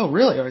 Oh,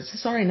 really? Or is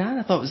this already 9?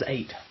 I thought it was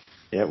 8.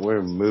 Yeah,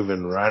 we're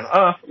moving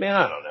right. Man,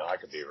 I don't know. I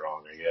could be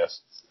wrong, I guess.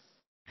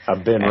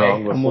 I've been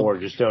wrong before.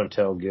 Just don't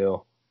tell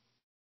Gil.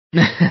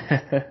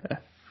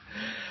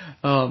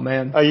 Oh,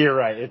 man. Oh, you're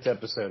right. It's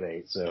episode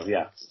 8, so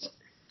yeah.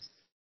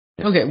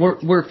 Okay,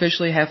 we're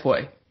officially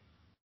halfway.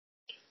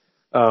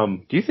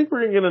 Do you think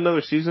we're going to get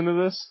another season of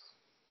this?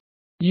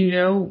 You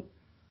know,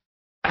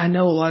 I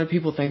know a lot of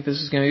people think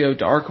this is going to go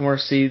dark and we're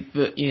see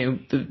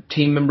the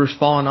team members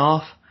falling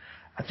off.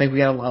 I think we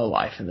got a lot of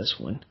life in this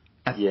one.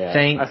 I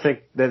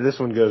think that this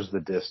one goes the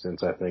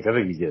distance, I think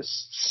you get,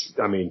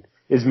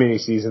 as many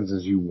seasons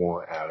as you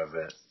want out of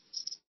it.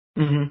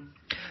 Mm-hmm.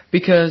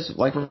 Because,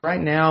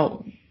 right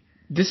now,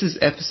 this is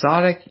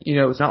episodic.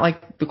 It's not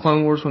like the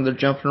Clone Wars when they're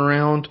jumping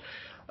around.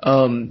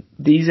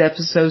 These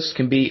episodes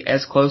can be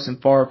as close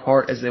and far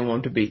apart as they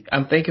want to be.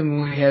 I'm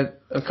thinking we had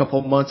a couple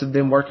of months of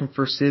them working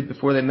for Sid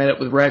before they met up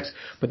with Rex,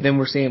 but then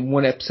we're seeing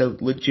one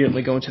episode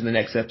legitimately going to the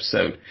next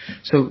episode.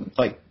 So,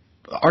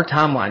 our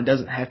timeline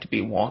doesn't have to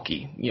be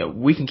wonky.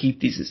 We can keep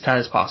these as tight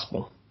as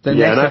possible. The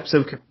next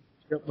episode can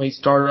certainly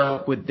start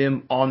up with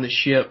them on the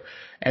ship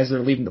as they're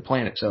leaving the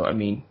planet. So,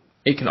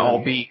 it can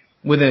all be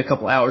within a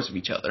couple hours of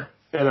each other.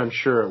 And I'm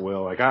sure it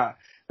will.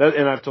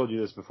 And I've told you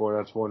this before,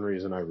 that's one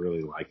reason I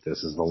really like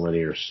this is the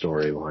linear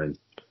storyline.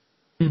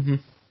 Mm-hmm.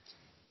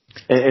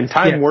 And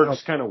time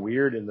works kind of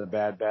weird in the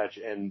Bad Batch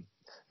and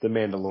the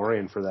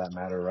Mandalorian for that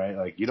matter,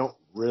 right? You don't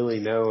really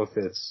know if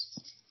it's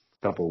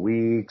a couple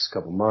weeks,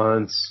 couple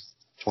months,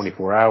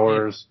 24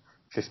 hours,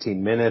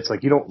 15 minutes.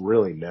 You don't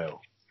really know.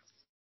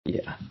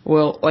 Yeah.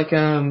 Well,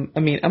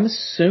 I'm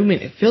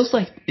assuming it feels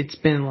like it's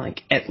been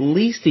at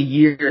least a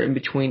year in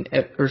between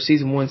or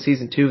season 1,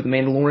 season 2 of The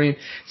Mandalorian,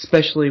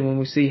 especially when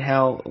we see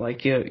how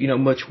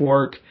much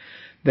work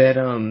that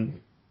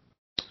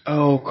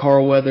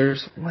Carl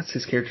Weathers, what's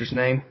his character's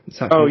name?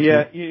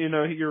 Yeah,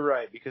 you're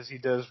right because he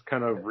does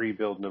kind of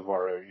rebuild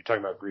Navarro. You're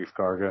talking about Greef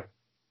Karga.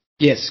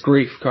 Yes,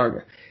 Greef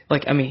Karga.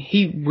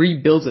 He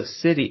rebuilds a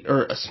city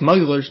or a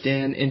smuggler's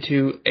den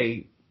into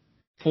a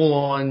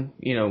full-on,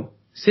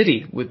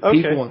 city with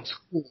people and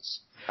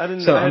schools. I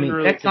hadn't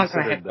really that's not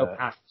going to have no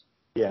time.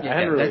 Yeah, I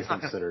hadn't really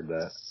considered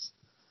that.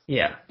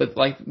 Yeah, but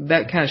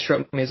that kind of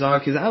struck me as odd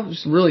because I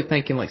was really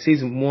thinking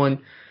season 1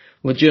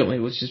 legitimately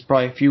was just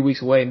probably a few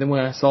weeks away. And then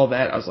when I saw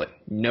that, I was like,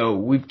 no,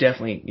 we've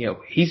definitely,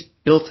 he's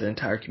built an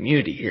entire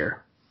community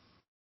here.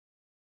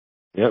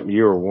 Yep,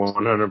 you were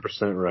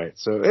 100% right.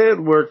 So it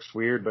works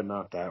weird, but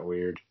not that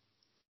weird.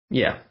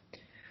 Yeah.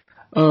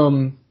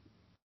 Another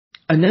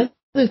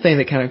thing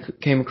that kind of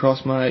came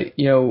across my,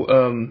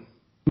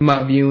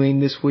 my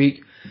viewing this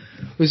week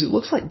was it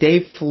looks like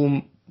Dave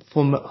Filoni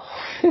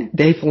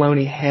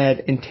had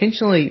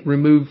intentionally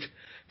removed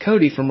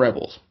Cody from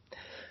Rebels.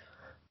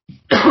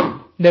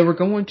 They were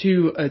going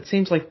to, it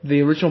seems like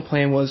the original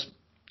plan was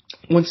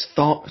once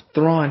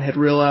Thrawn had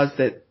realized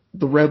that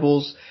the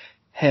Rebels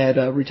had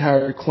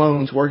retired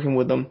clones working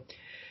with them,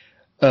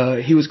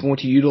 he was going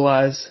to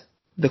utilize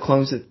the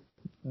clones that,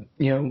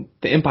 the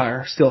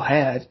Empire still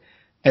had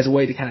as a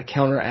way to kind of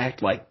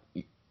counteract,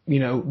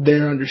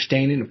 their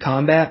understanding of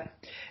combat.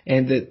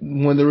 And that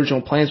one of the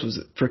original plans was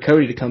for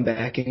Cody to come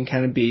back and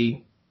kind of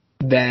be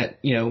that,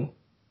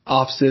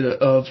 opposite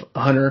of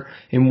Hunter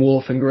and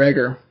Wolf and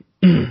Gregor.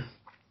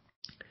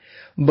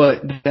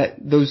 But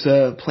those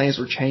plans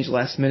were changed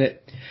last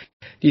minute.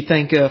 Do you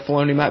think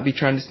Filoni might be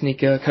trying to sneak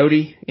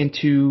Cody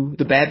into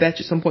the Bad Batch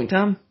at some point in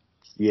time?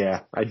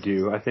 Yeah, I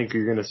do. I think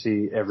you're going to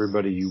see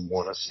everybody you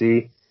want to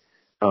see.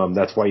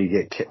 That's why you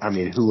get,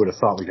 who would have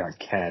thought we got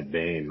Cad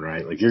Bane,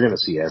 right? You're going to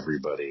see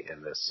everybody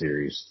in this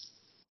series.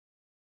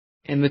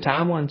 And the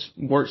timeline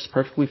works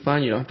perfectly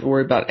fine. You don't have to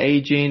worry about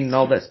aging and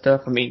all that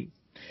stuff.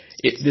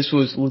 This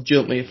was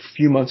legitimately a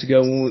few months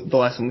ago the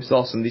last time we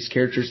saw some of these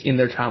characters in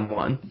their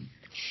timeline.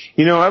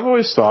 I've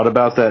always thought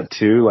about that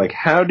too.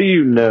 How do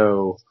you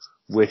know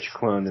which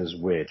clone is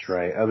which,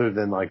 right? Other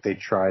than like they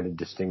try to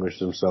distinguish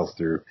themselves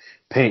through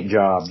paint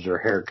jobs or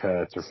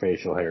haircuts or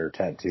facial hair,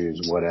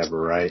 tattoos,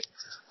 whatever, right?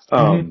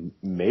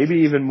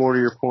 Maybe even more to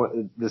your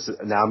point,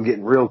 now I'm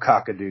getting real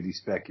cock-a-doodle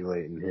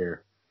speculating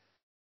here.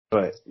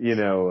 But,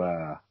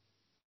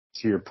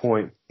 to your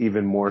point,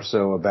 even more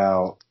so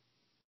about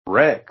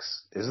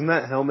Rex, isn't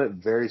that helmet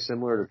very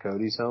similar to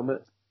Cody's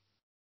helmet?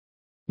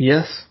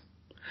 Yes.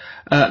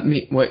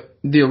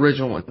 The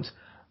original ones.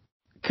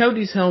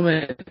 Cody's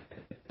helmet,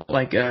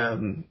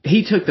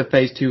 he took the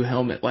Phase 2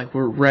 helmet,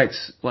 where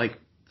Rex,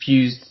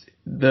 fused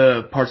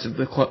the parts of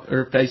the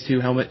Phase 2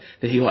 helmet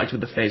that he liked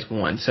with the Phase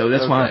 1. So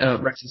that's why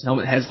Rex's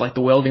helmet has,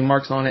 the welding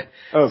marks on it.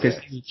 Okay.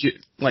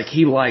 Because,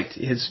 he liked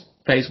his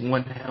Phase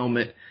 1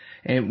 helmet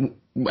and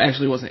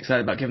actually wasn't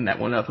excited about giving that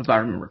one up, if I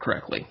remember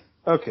correctly.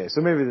 Okay,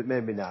 so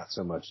maybe not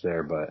so much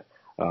there, but,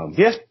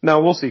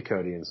 we'll see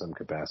Cody in some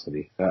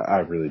capacity. I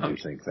really do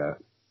think that.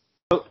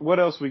 What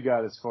else we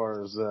got as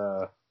far as,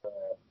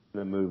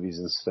 the movies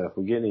and stuff?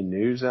 We get any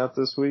news out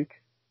this week?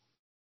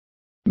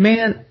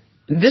 Man,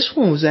 this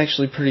one was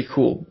actually pretty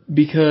cool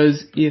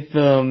because if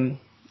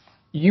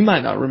you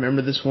might not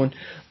remember this one,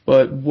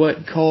 but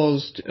what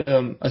caused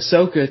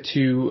Ahsoka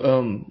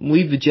to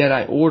leave the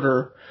Jedi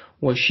Order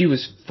was she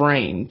was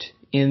framed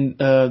in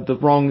the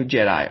wrong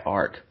Jedi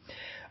arc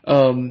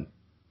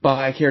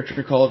by a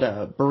character called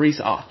Baris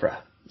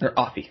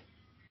Afi.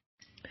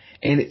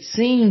 And it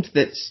seems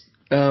that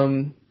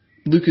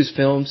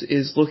Lucasfilms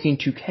is looking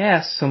to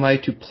cast somebody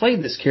to play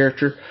this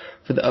character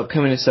for the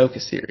upcoming Ahsoka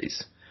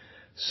series.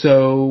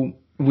 So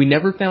we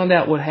never found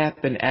out what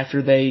happened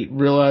after they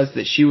realized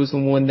that she was the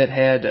one that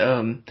had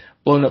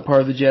blown up part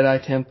of the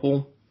Jedi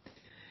Temple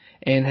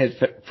and had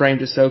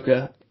framed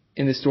Ahsoka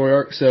in the story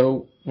arc.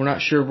 So we're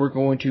not sure if we're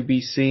going to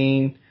be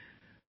seeing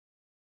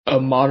a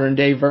modern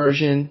day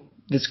version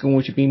that's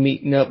going to be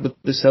meeting up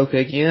with Ahsoka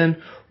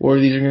again, or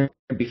these are going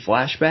to be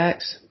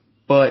flashbacks.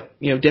 But,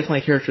 definitely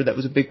a character that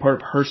was a big part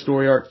of her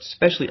story arc,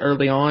 especially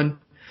early on,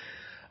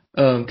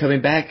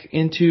 coming back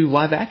into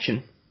live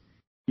action.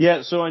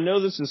 Yeah, so I know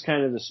this is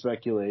kind of the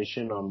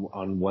speculation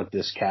on what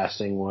this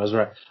casting was,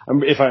 right?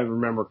 If I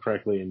remember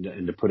correctly,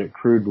 and to put it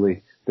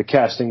crudely, the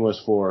casting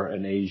was for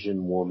an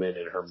Asian woman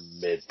in her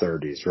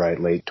mid-30s, right?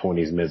 Late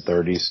 20s,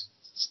 mid-30s.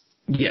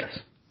 Yes.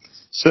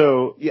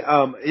 So,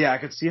 I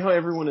could see how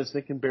everyone is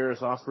thinking Barriss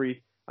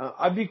Offrey.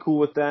 I'd be cool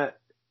with that.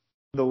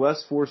 The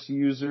less Force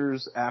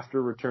users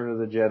after Return of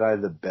the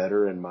Jedi, the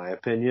better, in my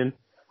opinion.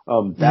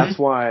 That's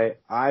why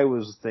I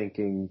was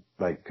thinking,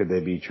 could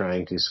they be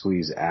trying to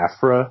squeeze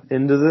Aphra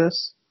into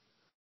this?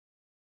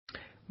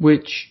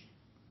 Which,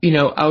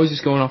 I was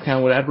just going off kind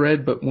of what I'd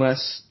read, but when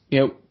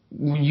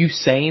you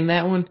saying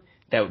that one,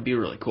 that would be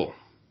really cool.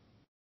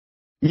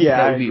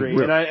 Yeah, I agree.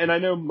 And I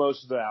know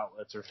most of the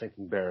outlets are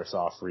thinking Barriss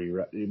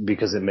Offrey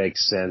because it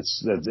makes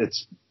sense that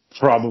it's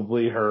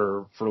probably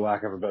her, for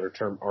lack of a better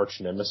term, arch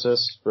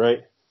nemesis, right?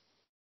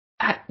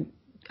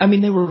 I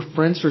mean, they were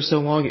friends for so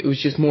long. It was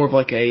just more of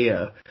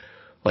a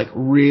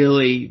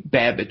really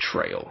bad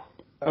betrayal.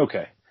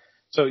 Okay,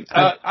 so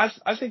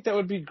I think that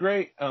would be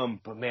great.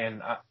 But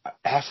man,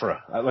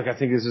 Aphra, I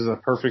think this is a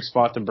perfect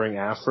spot to bring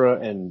Aphra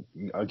and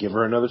give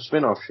her another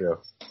spin-off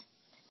show.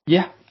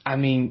 Yeah, I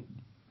mean,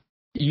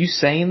 you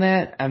saying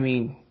that, I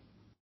mean,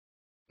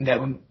 that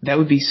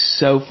would be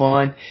so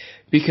fun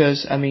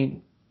because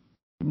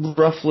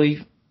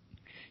roughly.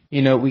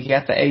 We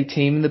got the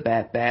A-Team and the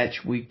Bad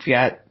Batch. We've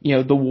got,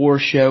 the War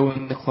Show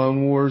and the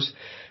Clone Wars.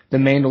 The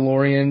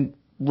Mandalorian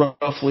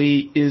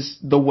roughly is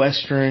the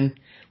Western.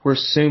 We're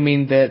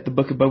assuming that the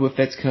Book of Boba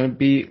Fett's going to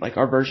be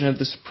our version of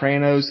The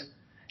Sopranos.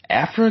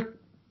 After,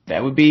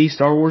 that would be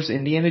Star Wars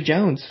Indiana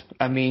Jones.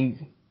 I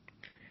mean,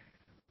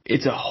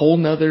 it's a whole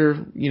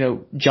nother,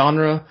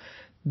 genre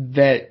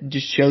that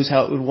just shows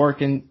how it would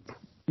work in,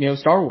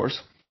 Star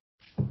Wars.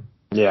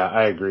 Yeah,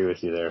 I agree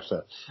with you there.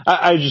 So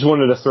I just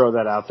wanted to throw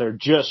that out there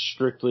just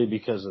strictly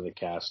because of the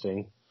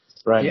casting,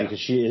 right? Yeah. Because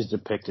she is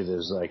depicted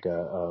as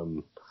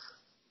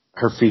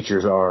her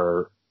features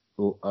are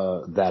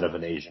that of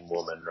an Asian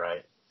woman,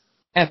 right?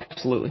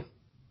 Absolutely.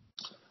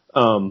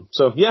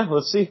 So yeah,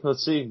 let's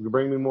see.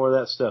 Bring me more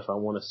of that stuff. I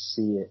want to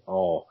see it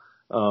all.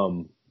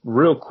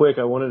 Real quick,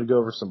 I wanted to go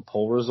over some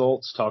poll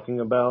results talking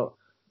about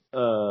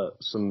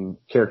some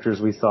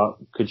characters we thought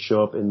could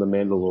show up in The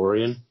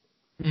Mandalorian.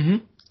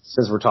 Mm-hmm.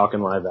 Since we're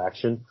talking live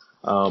action.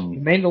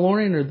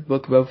 Mandalorian or the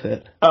Book of Boba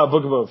Fett?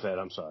 Book of Boba Fett,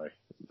 I'm sorry.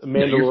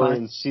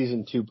 Mandalorian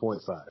season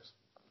 2.5.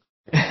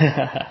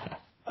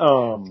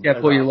 Yeah,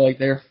 pull your leg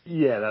there.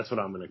 Yeah, that's what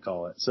I'm going to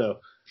call it. So,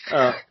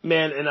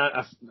 man, and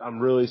I'm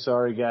really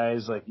sorry,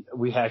 guys.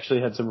 We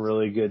actually had some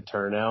really good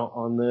turnout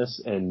on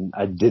this, and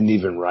I didn't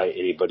even write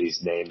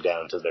anybody's name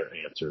down to their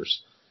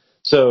answers.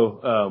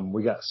 So,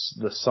 we got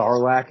the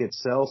Sarlacc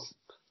itself.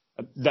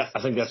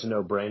 I think that's a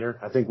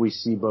no-brainer. I think we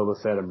see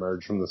Boba Fett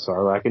emerge from the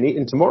Sarlacc.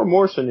 And Tamora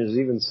Morrison has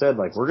even said,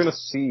 we're going to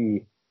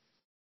see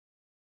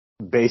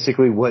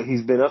basically what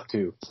he's been up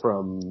to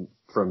from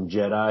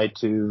Jedi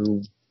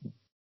to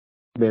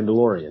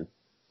Mandalorian.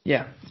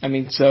 Yeah. I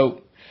mean,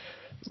 so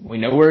we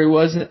know where he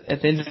was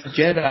at the end of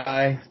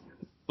Jedi.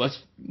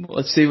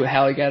 let's see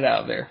how he got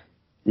out of there.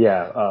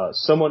 Yeah,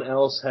 someone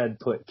else had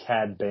put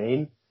Cad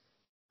Bane.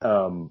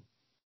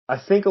 I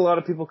think a lot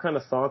of people kind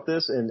of thought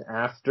this, and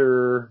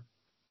after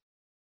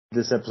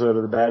this episode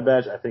of The Bad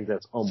Batch, I think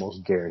that's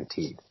almost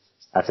guaranteed.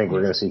 I think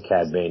we're going to see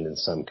Cad Bane in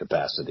some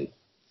capacity.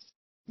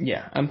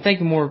 Yeah, I'm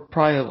thinking more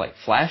probably like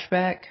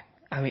flashback.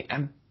 I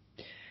mean,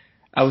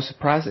 I was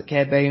surprised that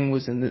Cad Bane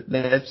was in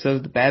that episode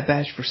of The Bad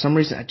Batch. For some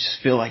reason, I just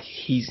feel like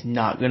he's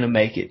not going to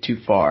make it too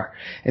far,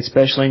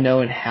 especially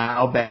knowing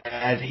how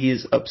bad he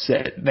has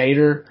upset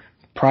Vader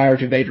prior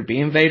to Vader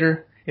being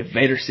Vader. If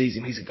Vader sees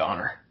him, he's a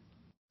goner.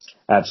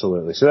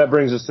 Absolutely. So that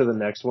brings us to the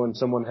next one.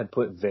 Someone had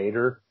put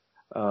Vader.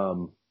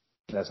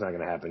 That's not going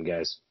to happen,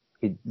 guys.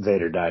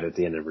 Vader died at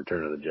the end of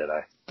Return of the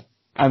Jedi.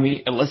 I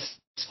mean, unless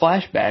it's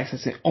flashbacks,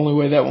 that's the only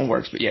way that one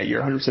works. But yeah,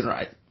 you're 100%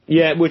 right.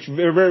 Yeah, which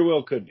very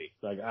well could be.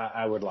 Like,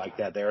 I would like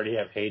that. They already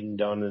have Hayden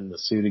done in the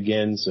suit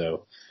again,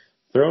 so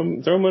throw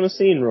him in a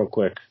scene real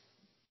quick.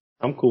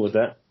 I'm cool with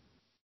that.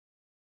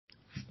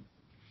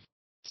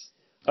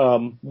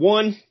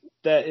 One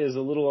that is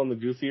a little on the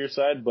goofier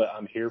side, but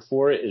I'm here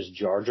for it, is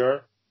Jar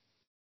Jar.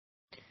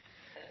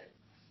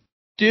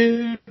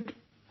 Dude,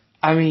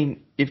 I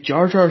mean, if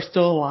Jar Jar's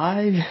still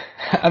alive,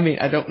 I mean,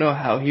 I don't know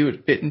how he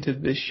would fit into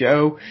this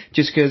show,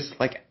 just because,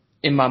 like,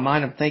 in my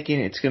mind, I'm thinking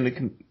it's going to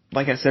be,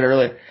 like I said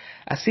earlier,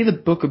 I see the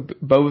Book of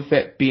Boba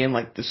Fett being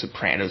like the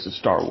Sopranos of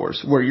Star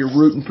Wars, where you're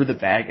rooting for the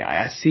bad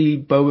guy. I see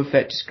Boba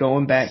Fett just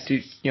going back to,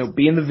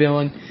 being the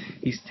villain.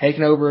 He's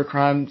taking over a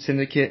crime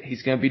syndicate.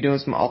 He's going to be doing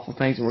some awful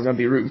things, and we're going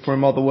to be rooting for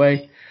him all the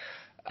way.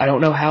 I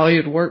don't know how he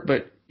would work,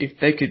 but if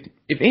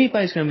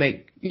anybody's going to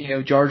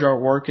make, Jar Jar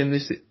work in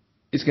this,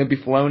 it's going to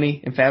be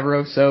Filoni and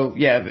Favreau. So,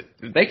 yeah,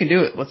 if they can do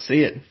it, let's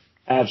see it.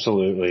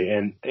 Absolutely.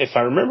 And if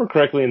I remember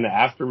correctly, in the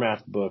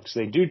Aftermath books,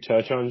 they do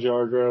touch on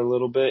Jar Jar a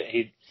little bit.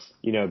 He,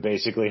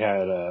 basically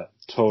had a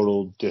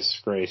total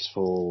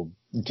disgraceful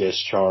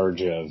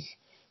discharge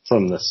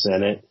from the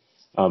Senate.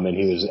 And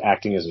he was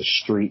acting as a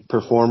street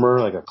performer,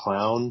 like a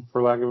clown,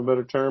 for lack of a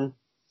better term.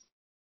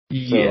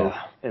 Yeah.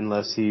 So,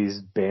 unless he's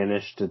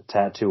banished to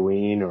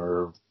Tatooine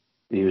or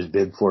he was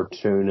Bib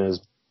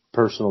Fortuna's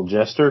personal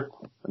jester,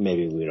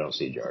 maybe we don't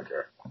see Jar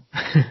Jar.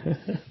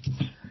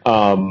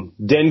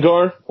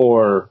 Dengar,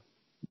 or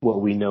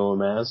what we know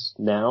him as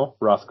now,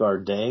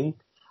 Hrothgar Dang.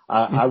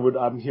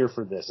 I'm here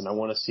for this, and I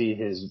want to see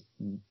his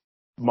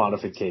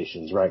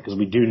modifications, right? Because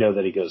we do know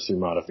that he goes through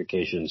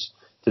modifications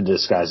to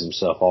disguise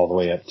himself all the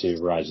way up to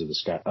Rise of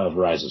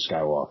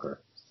Skywalker.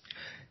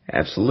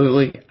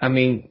 Absolutely. I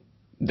mean,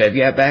 they've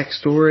got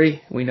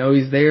backstory. We know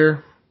he's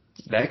there.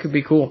 That could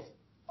be cool.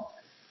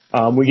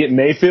 We get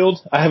Mayfield.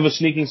 I have a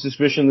sneaking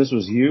suspicion this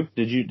was you.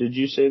 Did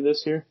you say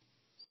this here?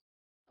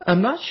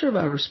 I'm not sure if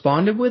I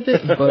responded with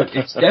it, but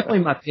it's definitely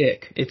my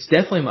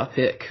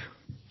pick.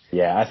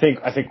 Yeah, I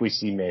think we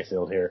see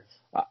Mayfield here.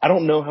 I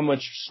don't know how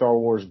much Star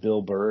Wars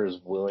Bill Burr is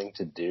willing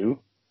to do,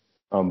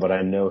 but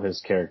I know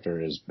his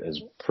character is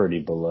pretty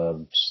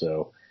beloved.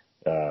 So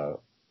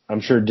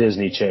I'm sure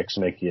Disney chicks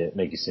make you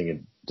sing a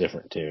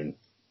different tune.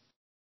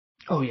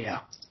 Oh yeah.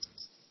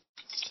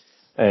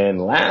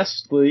 And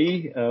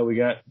lastly, we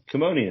got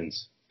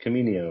Kaminoans.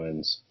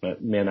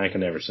 Man, I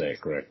can never say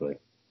it correctly.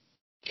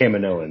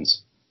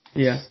 Kaminoans.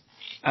 Yeah.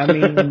 I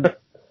mean,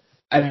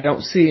 I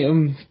don't see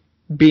them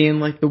being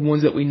like the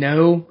ones that we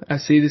know. I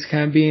see this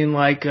kind of being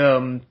like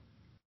the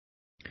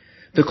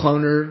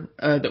cloner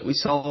that we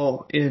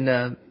saw in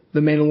The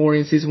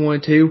Mandalorian season 1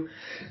 and 2.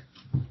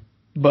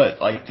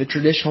 But like the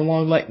traditional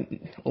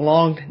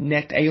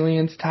long-necked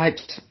aliens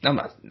types, I'm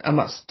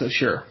not so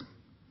sure.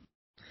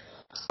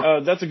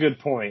 That's a good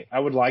point. I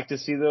would like to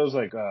see those.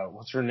 Like,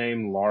 what's her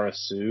name? Lara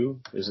Sue.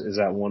 Is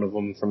that one of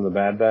them from the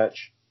Bad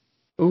Batch?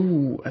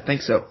 Ooh, I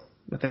think so.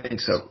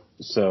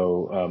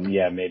 So,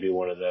 yeah, maybe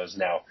one of those.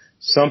 Now,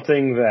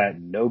 something that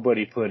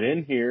nobody put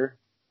in here.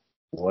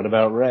 What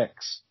about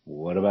Rex?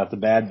 What about the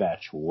Bad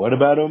Batch? What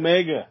about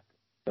Omega?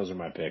 Those are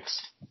my picks.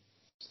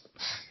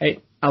 Hey,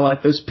 I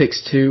like those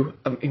picks too.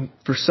 I mean,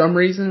 for some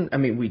reason,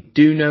 we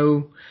do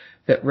know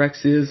that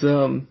Rex is,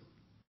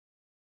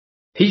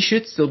 he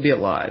should still be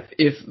alive.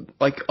 If,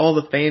 like, all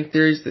the fan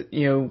theories that,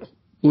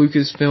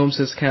 Lucasfilms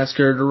has kind of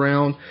skirted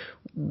around,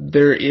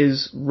 there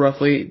is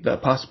roughly the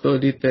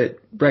possibility that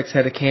Rex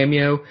had a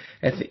cameo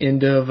at the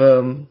end of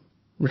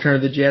Return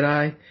of the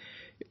Jedi.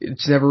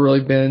 It's never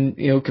really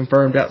been,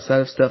 confirmed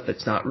outside of stuff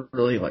that's not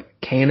really, like,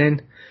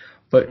 canon.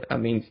 But,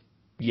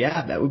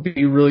 yeah, that would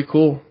be really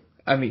cool.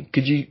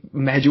 Could you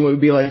imagine what it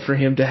would be like for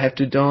him to have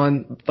to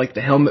don, like,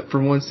 the helmet for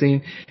one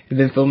scene and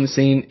then film the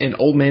scene in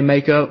old man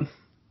makeup?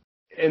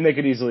 And they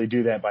could easily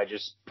do that by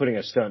just putting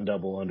a stunt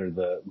double under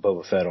the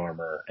Boba Fett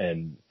armor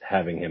and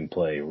having him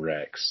play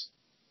Rex.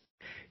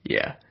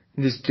 Yeah,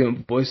 just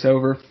doing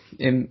voiceover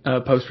in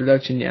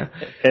post-production, yeah.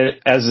 And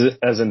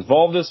as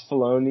involved as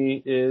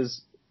Filoni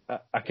is,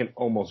 I can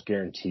almost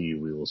guarantee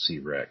you we will see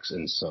Rex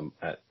in some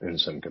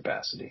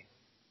capacity.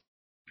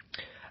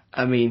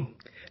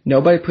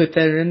 Nobody put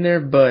that in there,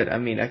 but,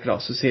 I could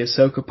also see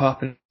Ahsoka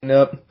popping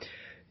up.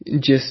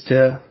 Just,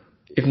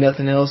 if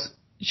nothing else,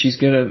 she's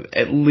going to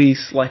at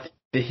least, like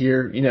to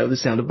hear, the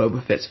sound of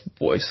Boba Fett's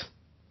voice.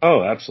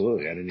 Oh,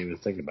 absolutely. I didn't even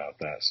think about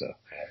that. So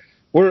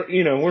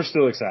we're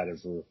still excited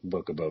for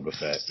Book of Boba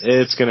Fett.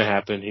 It's going to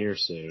happen here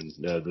soon.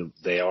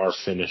 They are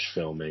finished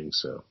filming,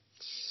 so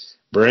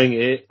bring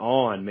it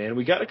on, man.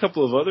 We got a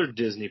couple of other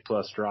Disney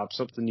Plus drops,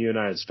 something you and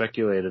I had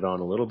speculated on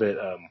a little bit.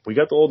 We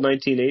got the old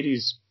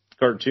 1980s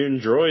cartoon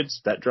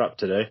Droids that dropped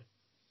today.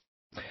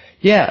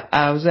 Yeah,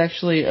 I was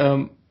actually,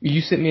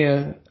 you sent me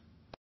a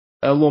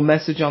little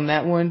message on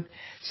that one.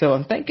 So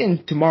I'm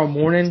thinking tomorrow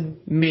morning,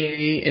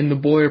 me and the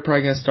boy are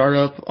probably going to start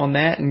up on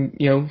that and,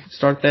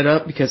 start that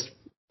up because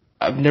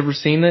I've never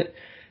seen it.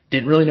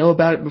 Didn't really know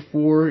about it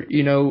before,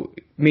 me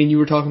and you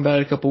were talking about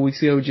it a couple of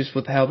weeks ago just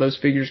with how those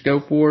figures go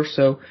for.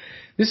 So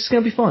this is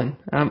going to be fun.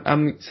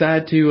 I'm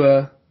excited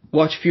to,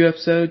 watch a few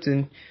episodes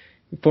and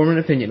form an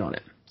opinion on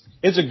it.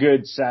 It's a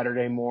good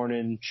Saturday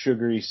morning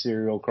sugary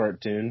cereal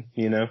cartoon,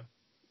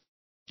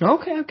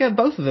 Okay, I've got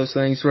both of those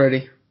things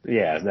ready.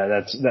 Yeah,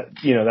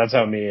 that's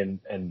how me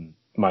and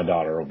my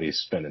daughter will be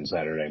spending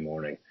Saturday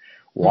morning.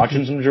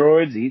 Watching some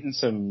droids, eating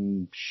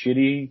some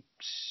shitty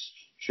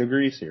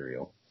sugary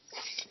cereal.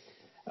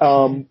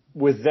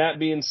 With that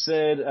being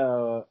said,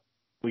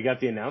 we got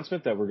the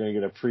announcement that we're going to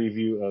get a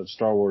preview of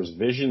Star Wars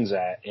Visions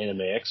at Anime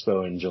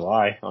Expo in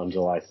July, on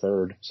July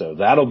 3rd. So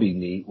that'll be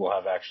neat. We'll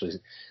have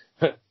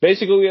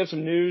basically we have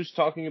some news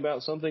talking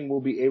about something we'll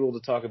be able to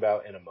talk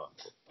about in a month.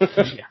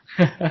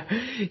 Yeah.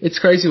 It's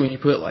crazy when you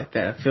put it like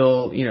that. I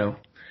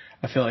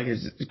feel like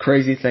it's a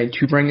crazy thing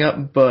to bring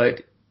up,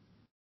 but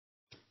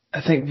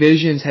I think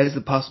Visions has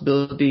the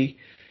possibility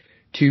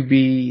to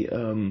be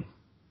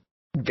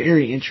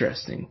very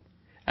interesting.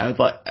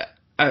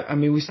 I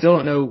mean, we still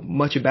don't know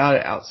much about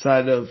it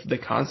outside of the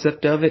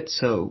concept of it,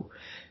 so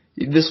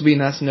this will be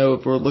nice to know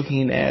if we're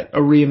looking at a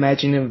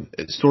reimagining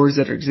of stories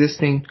that are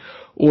existing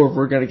or if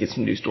we're going to get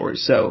some new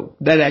stories. So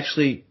that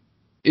actually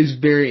is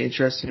very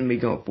interesting to me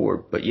going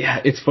forward. But yeah,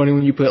 it's funny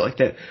when you put it like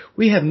that.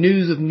 We have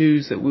news of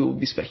news that we will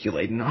be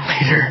speculating on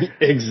later.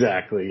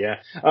 Exactly, yeah.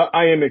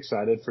 I am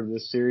excited for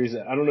this series.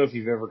 I don't know if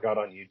you've ever got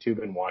on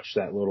YouTube and watched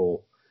that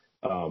little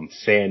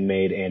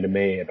fan-made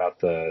anime about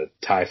the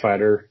TIE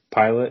Fighter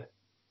pilot.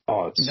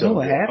 Oh, it's so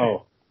good.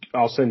 Oh,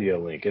 I'll send you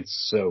a link.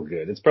 It's so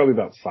good. It's probably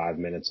about 5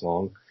 minutes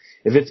long.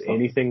 If it's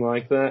anything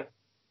like that,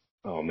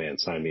 oh man,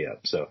 sign me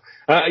up. So,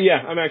 yeah,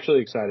 I'm actually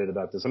excited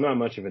about this. I'm not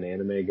much of an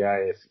anime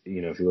guy.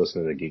 If you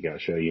listen to the Geek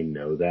Out Show, you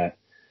know that.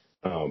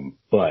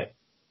 But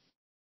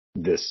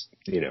this,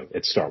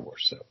 it's Star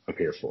Wars, so I'm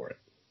here for it.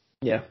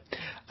 Yeah.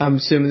 I'm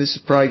assuming this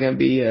is probably going to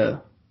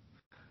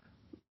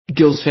be,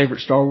 Gil's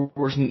favorite Star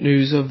Wars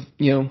news of,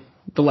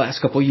 the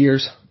last couple of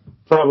years.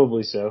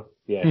 Probably so.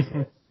 Yeah.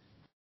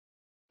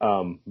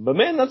 But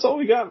man, that's all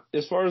we got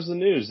as far as the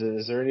news.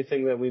 Is there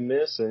anything that we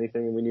missed?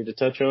 Anything that we need to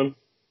touch on?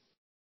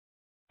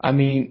 I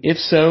mean, if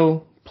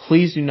so,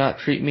 please do not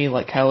treat me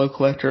like Kylo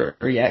Collector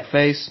or Yak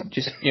Face.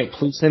 Just,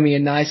 please send me a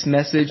nice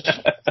message.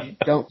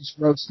 Don't just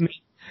roast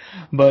me.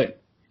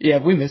 But yeah,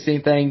 if we missed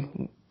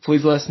anything,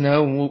 please let us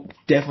know and we'll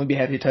definitely be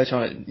happy to touch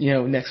on it,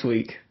 next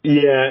week.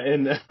 Yeah.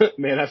 And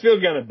man, I feel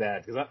kind of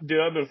bad because I've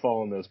been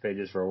following those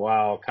pages for a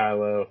while.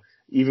 Kylo,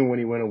 even when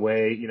he went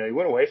away, he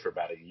went away for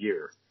about a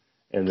year.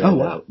 And then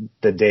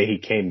the day he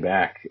came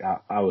back,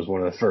 I was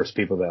one of the first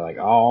people that like,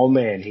 oh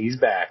man, he's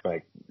back,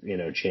 like,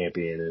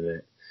 championing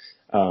it.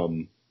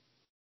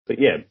 But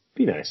yeah,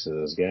 be nice to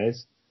those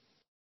guys.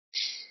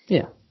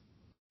 Yeah.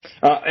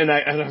 And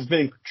I've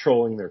been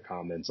trolling their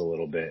comments a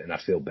little bit and I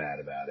feel bad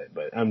about it,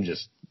 but I'm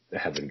just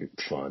having good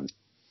fun.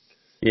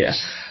 Yeah.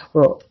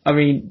 Well, I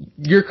mean,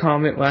 your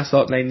comment when I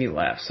saw it made me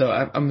laugh, so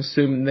I'm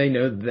assuming they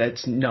know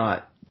that's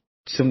not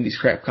some of these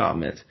crap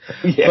comments.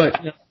 Yeah.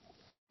 But,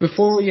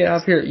 before we get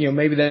out here,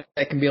 maybe that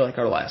can be like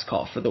our last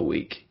call for the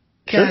week.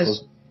 Sure.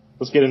 Guys,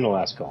 let's get into the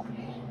last call.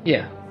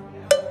 Yeah.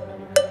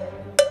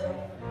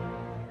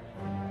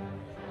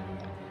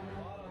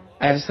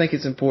 I just think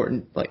it's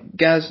important, like,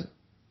 guys,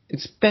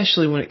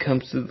 especially when it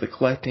comes to the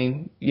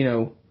collecting,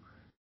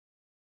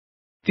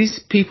 these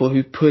people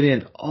who put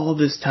in all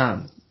this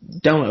time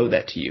don't owe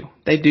that to you.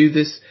 They do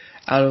this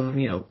out of,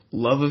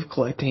 love of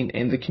collecting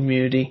and the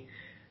community.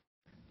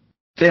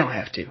 They don't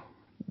have to.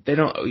 They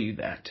don't owe you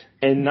that.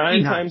 And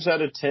 9 times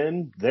out of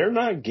 10, they're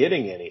not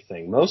getting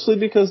anything, mostly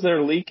because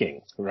they're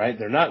leaking, right?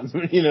 They're not,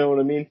 you know what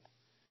I mean?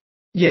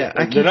 Yeah.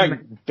 They're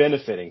not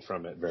benefiting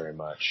from it very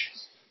much.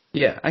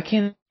 Yeah, I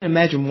can't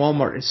imagine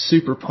Walmart is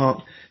super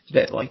pumped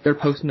that, like, they're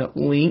posting up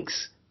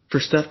links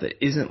for stuff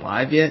that isn't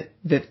live yet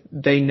that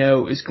they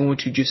know is going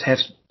to just have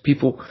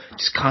people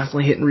just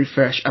constantly hitting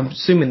refresh. I'm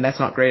assuming that's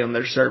not great on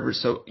their servers.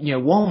 So,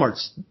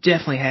 Walmart's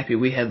definitely happy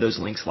we have those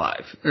links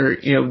live or,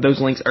 those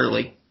links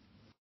early.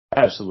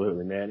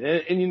 Absolutely, man.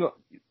 And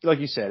like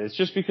you said, it's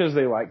just because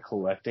they like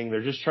collecting.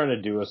 They're just trying to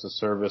do us a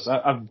service.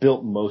 I've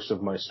built most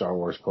of my Star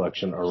Wars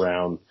collection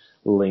around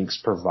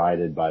links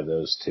provided by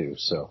those two.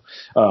 So,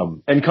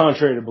 and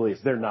contrary to belief,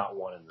 they're not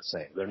one and the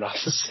same. They're not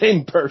the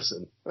same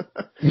person.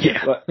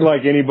 Yeah.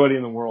 Like anybody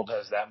in the world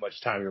has that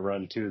much time to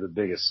run two of the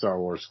biggest Star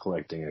Wars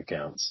collecting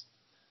accounts.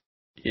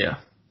 Yeah.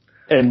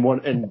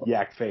 And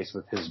Yak Face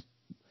with his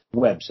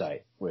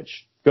website,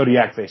 which go to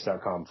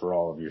yakface.com for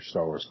all of your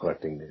Star Wars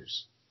collecting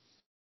news.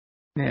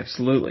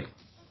 Absolutely.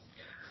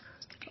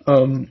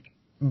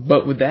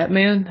 But with that,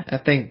 man, I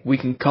think we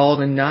can call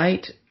it a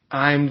night.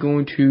 I'm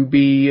going to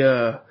be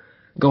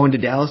going to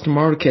Dallas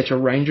tomorrow to catch a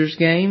Rangers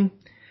game.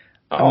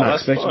 I'm not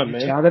expecting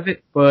much out of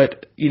it,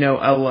 but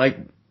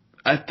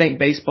I think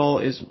baseball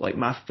is like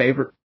my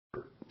favorite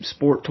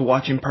sport to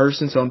watch in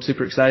person, so I'm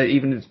super excited.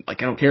 Even if, I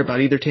don't care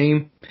about either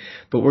team,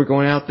 but we're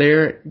going out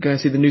there, going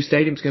to see the new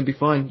stadium. It's going to be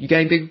fun. You got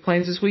any big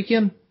plans this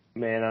weekend?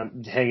 Man,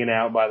 I'm hanging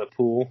out by the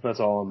pool. That's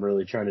all I'm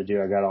really trying to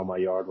do. I got all my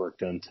yard work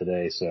done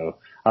today, so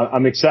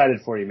I'm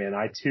excited for you, man.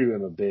 I too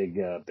am a big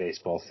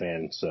baseball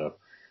fan. So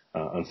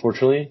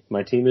unfortunately,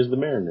 my team is the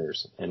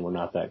Mariners, and we're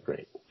not that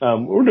great.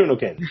 We're doing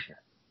okay this year.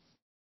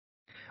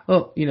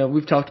 Well,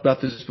 we've talked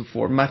about this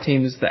before. My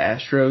team is the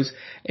Astros,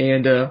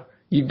 and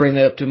you bring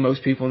that up to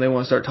most people, and they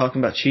want to start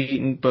talking about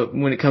cheating. But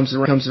when it comes to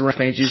the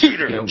Rangers,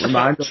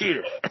 remind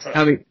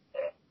them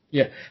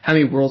how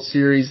many World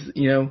Series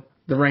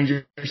the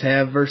Rangers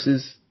have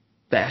versus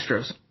the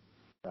Astros.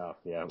 Oh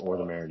yeah, or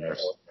the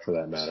Mariners for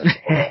that matter.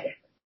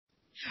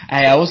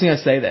 Hey, I wasn't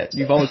gonna say that.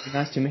 You've always been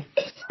nice to me.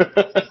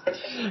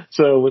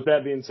 So with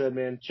that being said,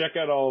 man, check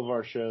out all of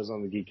our shows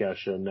on the Geek Out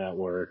Show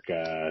Network.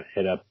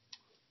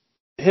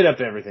 Hit up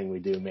everything we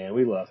do, man.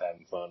 We love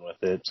having fun with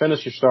it. Send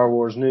us your Star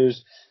Wars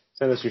news.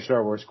 Send us your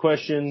Star Wars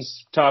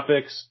questions,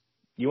 topics.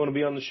 You want to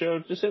be on the show?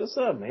 Just hit us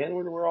up, man.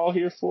 We're all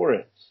here for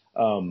it.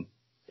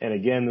 And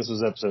again, this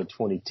was episode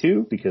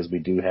 22 because we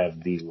do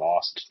have the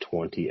Lost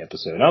 20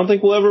 episode. I don't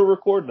think we'll ever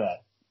record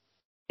that.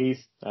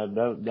 Heath,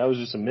 that was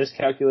just a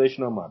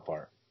miscalculation on my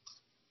part.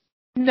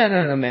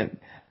 No, man.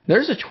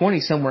 There's a 20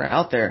 somewhere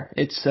out there.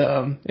 It's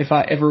if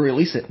I ever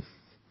release it.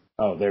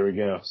 Oh, there we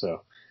go.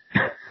 So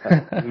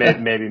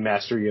maybe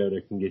Master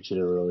Yoda can get you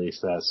to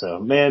release that. So,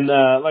 man,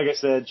 like I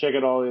said, check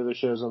out all the other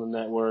shows on the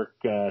network.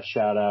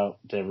 Shout out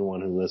to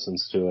everyone who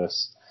listens to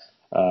us.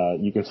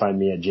 You can find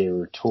me at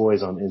JRoot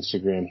Toys on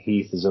Instagram.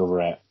 Heath is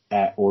over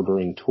at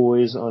Ordering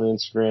Toys on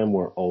Instagram.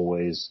 We're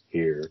always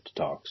here to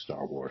talk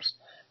Star Wars.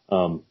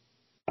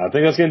 I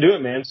think that's going to do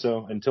it, man.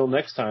 So until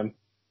next time,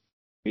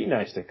 be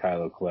nice to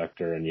Kylo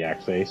Collector and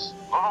Yak Face.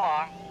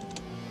 Hold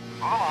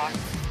on.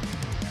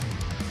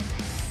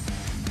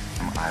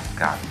 I've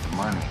got the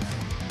money.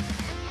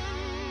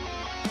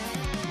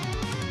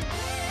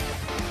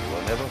 You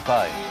will never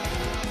find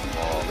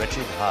more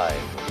wretched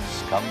hive of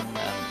scum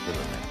and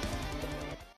villainy.